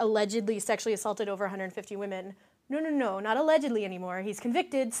say like allegedly sexually assaulted over 150 women. No, not allegedly anymore. He's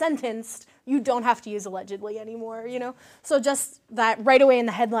convicted, sentenced. You don't have to use allegedly anymore, So just that right away in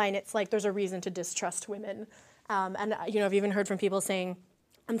the headline, it's like there's a reason to distrust women. And I've even heard from people saying,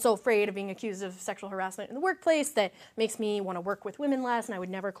 I'm so afraid of being accused of sexual harassment in the workplace that makes me want to work with women less, and I would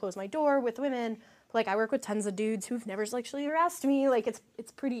never close my door with women. Like I work with tons of dudes who've never sexually harassed me. Like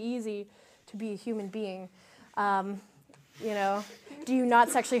it's pretty easy to be a human being. Do you not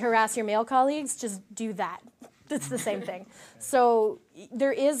sexually harass your male colleagues? Just do that. It's the same thing. So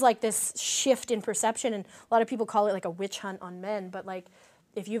there is like this shift in perception, and a lot of people call it like a witch hunt on men, but like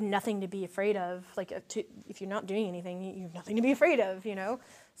if you have nothing to be afraid of, like if you're not doing anything, you have nothing to be afraid of, you know?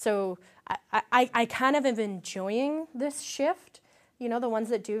 So I kind of am enjoying this shift. You know, the ones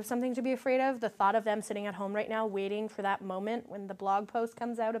that do have something to be afraid of, the thought of them sitting at home right now waiting for that moment when the blog post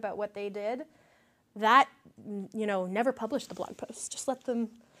comes out about what they did, that, you know, never publish the blog post. Just let them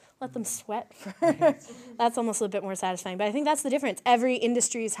sweat. That's almost a bit more satisfying. But I think that's the difference. Every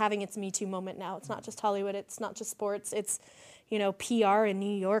industry is having its Me Too moment now. It's not just Hollywood. It's not just sports. It's, you know, PR in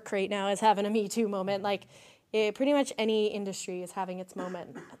New York right now is having a Me Too moment. Like, pretty much any industry is having its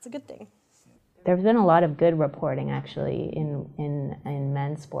moment. That's a good thing. There's been a lot of good reporting, actually, in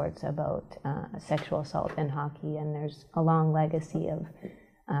men's sports about sexual assault in hockey, and there's a long legacy of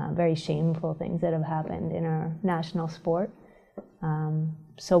very shameful things that have happened in our national sport.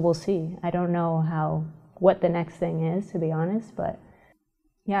 So we'll see. I don't know what the next thing is, to be honest, but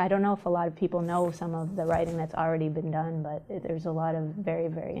yeah, I don't know if a lot of people know some of the writing that's already been done, but there's a lot of very,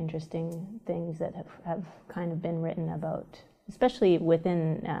 very interesting things that have kind of been written about, especially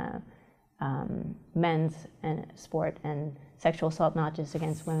within men's and sport and sexual assault, not just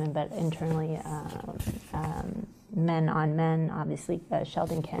against women, but internally men on men. Obviously,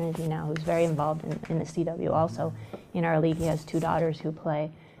 Sheldon Kennedy now, who's very involved in the CW also. In our league, he has 2 daughters who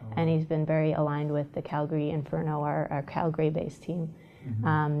play, and he's been very aligned with the Calgary Inferno, our Calgary-based team,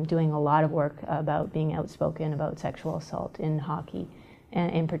 doing a lot of work about being outspoken about sexual assault in hockey,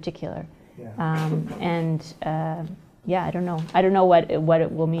 in particular. Yeah, I don't know. I don't know what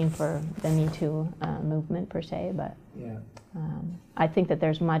it will mean for the Me Too movement per se, but I think that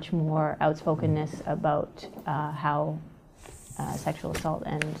there's much more outspokenness about how sexual assault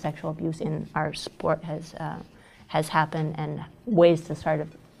and sexual abuse in our sport has happened, and ways to sort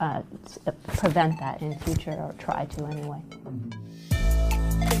of prevent that in future, or try to anyway.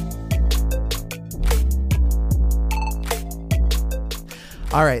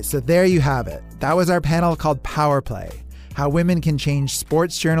 All right, so there you have it. That was our panel called Power Play: How Women Can Change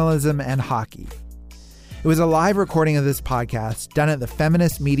Sports Journalism and Hockey. It was a live recording of this podcast done at the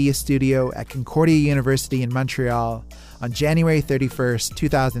Feminist Media Studio at Concordia University in Montreal on January 31st,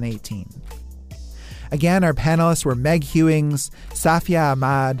 2018. Again, our panelists were Meg Hewings, Safia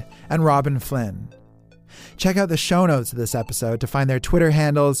Ahmad, and Robin Flynn. Check out the show notes of this episode to find their Twitter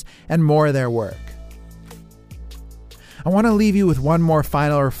handles and more of their work. I want to leave you with one more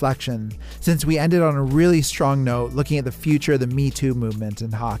final reflection, since we ended on a really strong note looking at the future of the Me Too movement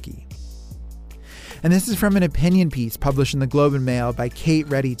in hockey. And this is from an opinion piece published in the Globe and Mail by Kate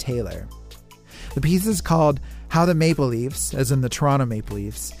Reddy Taylor. The piece is called How the Maple Leafs, as in the Toronto Maple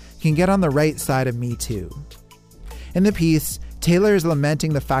Leafs, Can Get on the Right Side of Me Too. In the piece, Taylor is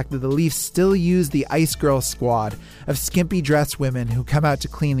lamenting the fact that the Leafs still use the Ice Girl squad of skimpy-dressed women who come out to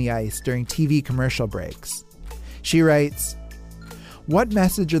clean the ice during TV commercial breaks. She writes, "What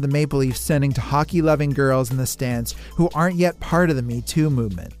message are the Maple Leafs sending to hockey-loving girls in the stands who aren't yet part of the Me Too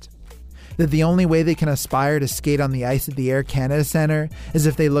movement? That the only way they can aspire to skate on the ice at the Air Canada Centre is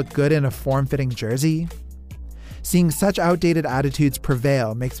if they look good in a form-fitting jersey? Seeing such outdated attitudes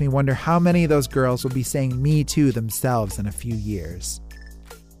prevail makes me wonder how many of those girls will be saying Me Too themselves in a few years."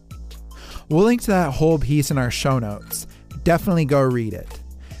 We'll link to that whole piece in our show notes. Definitely go read it.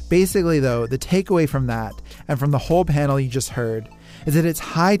 Basically, though, the takeaway from that, and from the whole panel you just heard, is that it's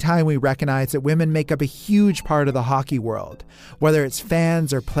high time we recognize that women make up a huge part of the hockey world, whether it's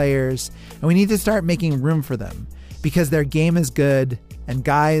fans or players, and we need to start making room for them, because their game is good, and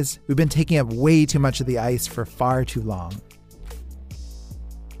guys, we've been taking up way too much of the ice for far too long.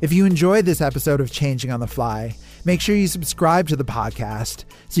 If you enjoyed this episode of Changing on the Fly, make sure you subscribe to the podcast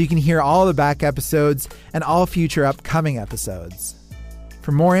so you can hear all the back episodes and all future upcoming episodes.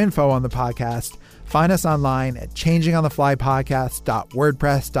 For more info on the podcast, find us online at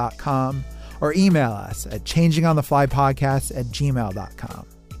changingontheflypodcast.wordpress.com or email us at changingontheflypodcast@gmail.com.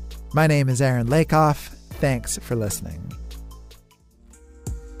 My name is Aaron Lakoff. Thanks for listening.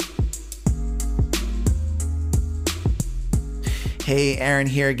 Hey, Aaron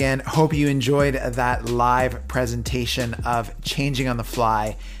here again. Hope you enjoyed that live presentation of Changing on the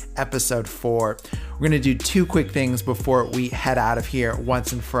Fly, episode 4. We're going to do 2 quick things before we head out of here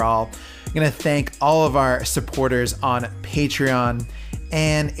once and for all. I'm going to thank all of our supporters on Patreon: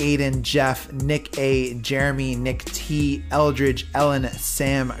 Ann, Aiden, Jeff, Nick A, Jeremy, Nick T, Eldridge, Ellen,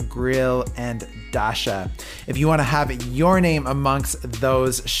 Sam, Grill, and Dasha. If you want to have your name amongst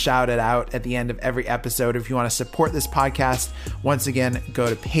those shouted out at the end of every episode, if you want to support this podcast, once again, go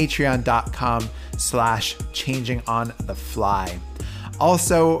to patreon.com/changingonthefly.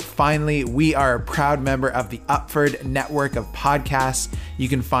 Also, finally, we are a proud member of the Upford Network of podcasts. You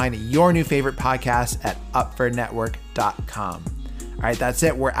can find your new favorite podcast at upfordnetwork.com. All right, that's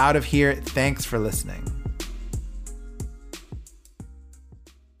it. We're out of here. Thanks for listening.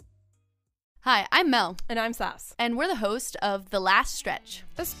 Hi, I'm Mel. And I'm Sass. And we're the host of The Last Stretch,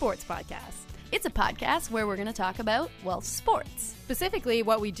 a sports podcast. It's a podcast where we're going to talk about, well, sports. Specifically,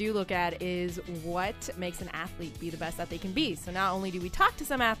 what we do look at is what makes an athlete be the best that they can be. So not only do we talk to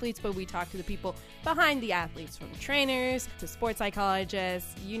some athletes, but we talk to the people behind the athletes, from trainers to sports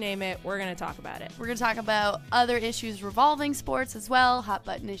psychologists, you name it, we're going to talk about it. We're going to talk about other issues revolving sports as well, hot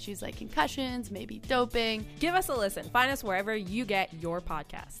button issues like concussions, maybe doping. Give us a listen. Find us wherever you get your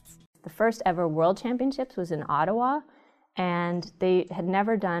podcasts. The first ever World Championships was in Ottawa, and they had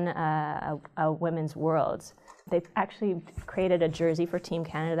never done a women's Worlds. They actually created a jersey for Team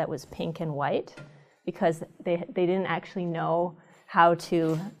Canada that was pink and white because they didn't actually know how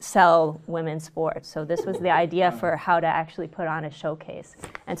to sell women's sports. So this was the idea for how to actually put on a showcase.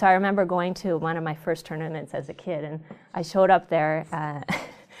 And so I remember going to one of my first tournaments as a kid, and I showed up there,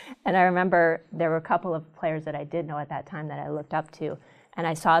 and I remember there were a couple of players that I did know at that time that I looked up to. And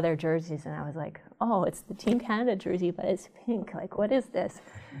I saw their jerseys, and I was like, oh, it's the Team Canada jersey, but it's pink. Like, what is this?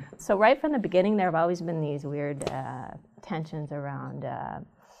 So right from the beginning, there have always been these weird tensions around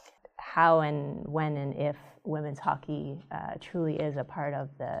how and when and if women's hockey truly is a part of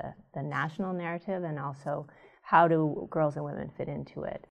the national narrative, and also how do girls and women fit into it.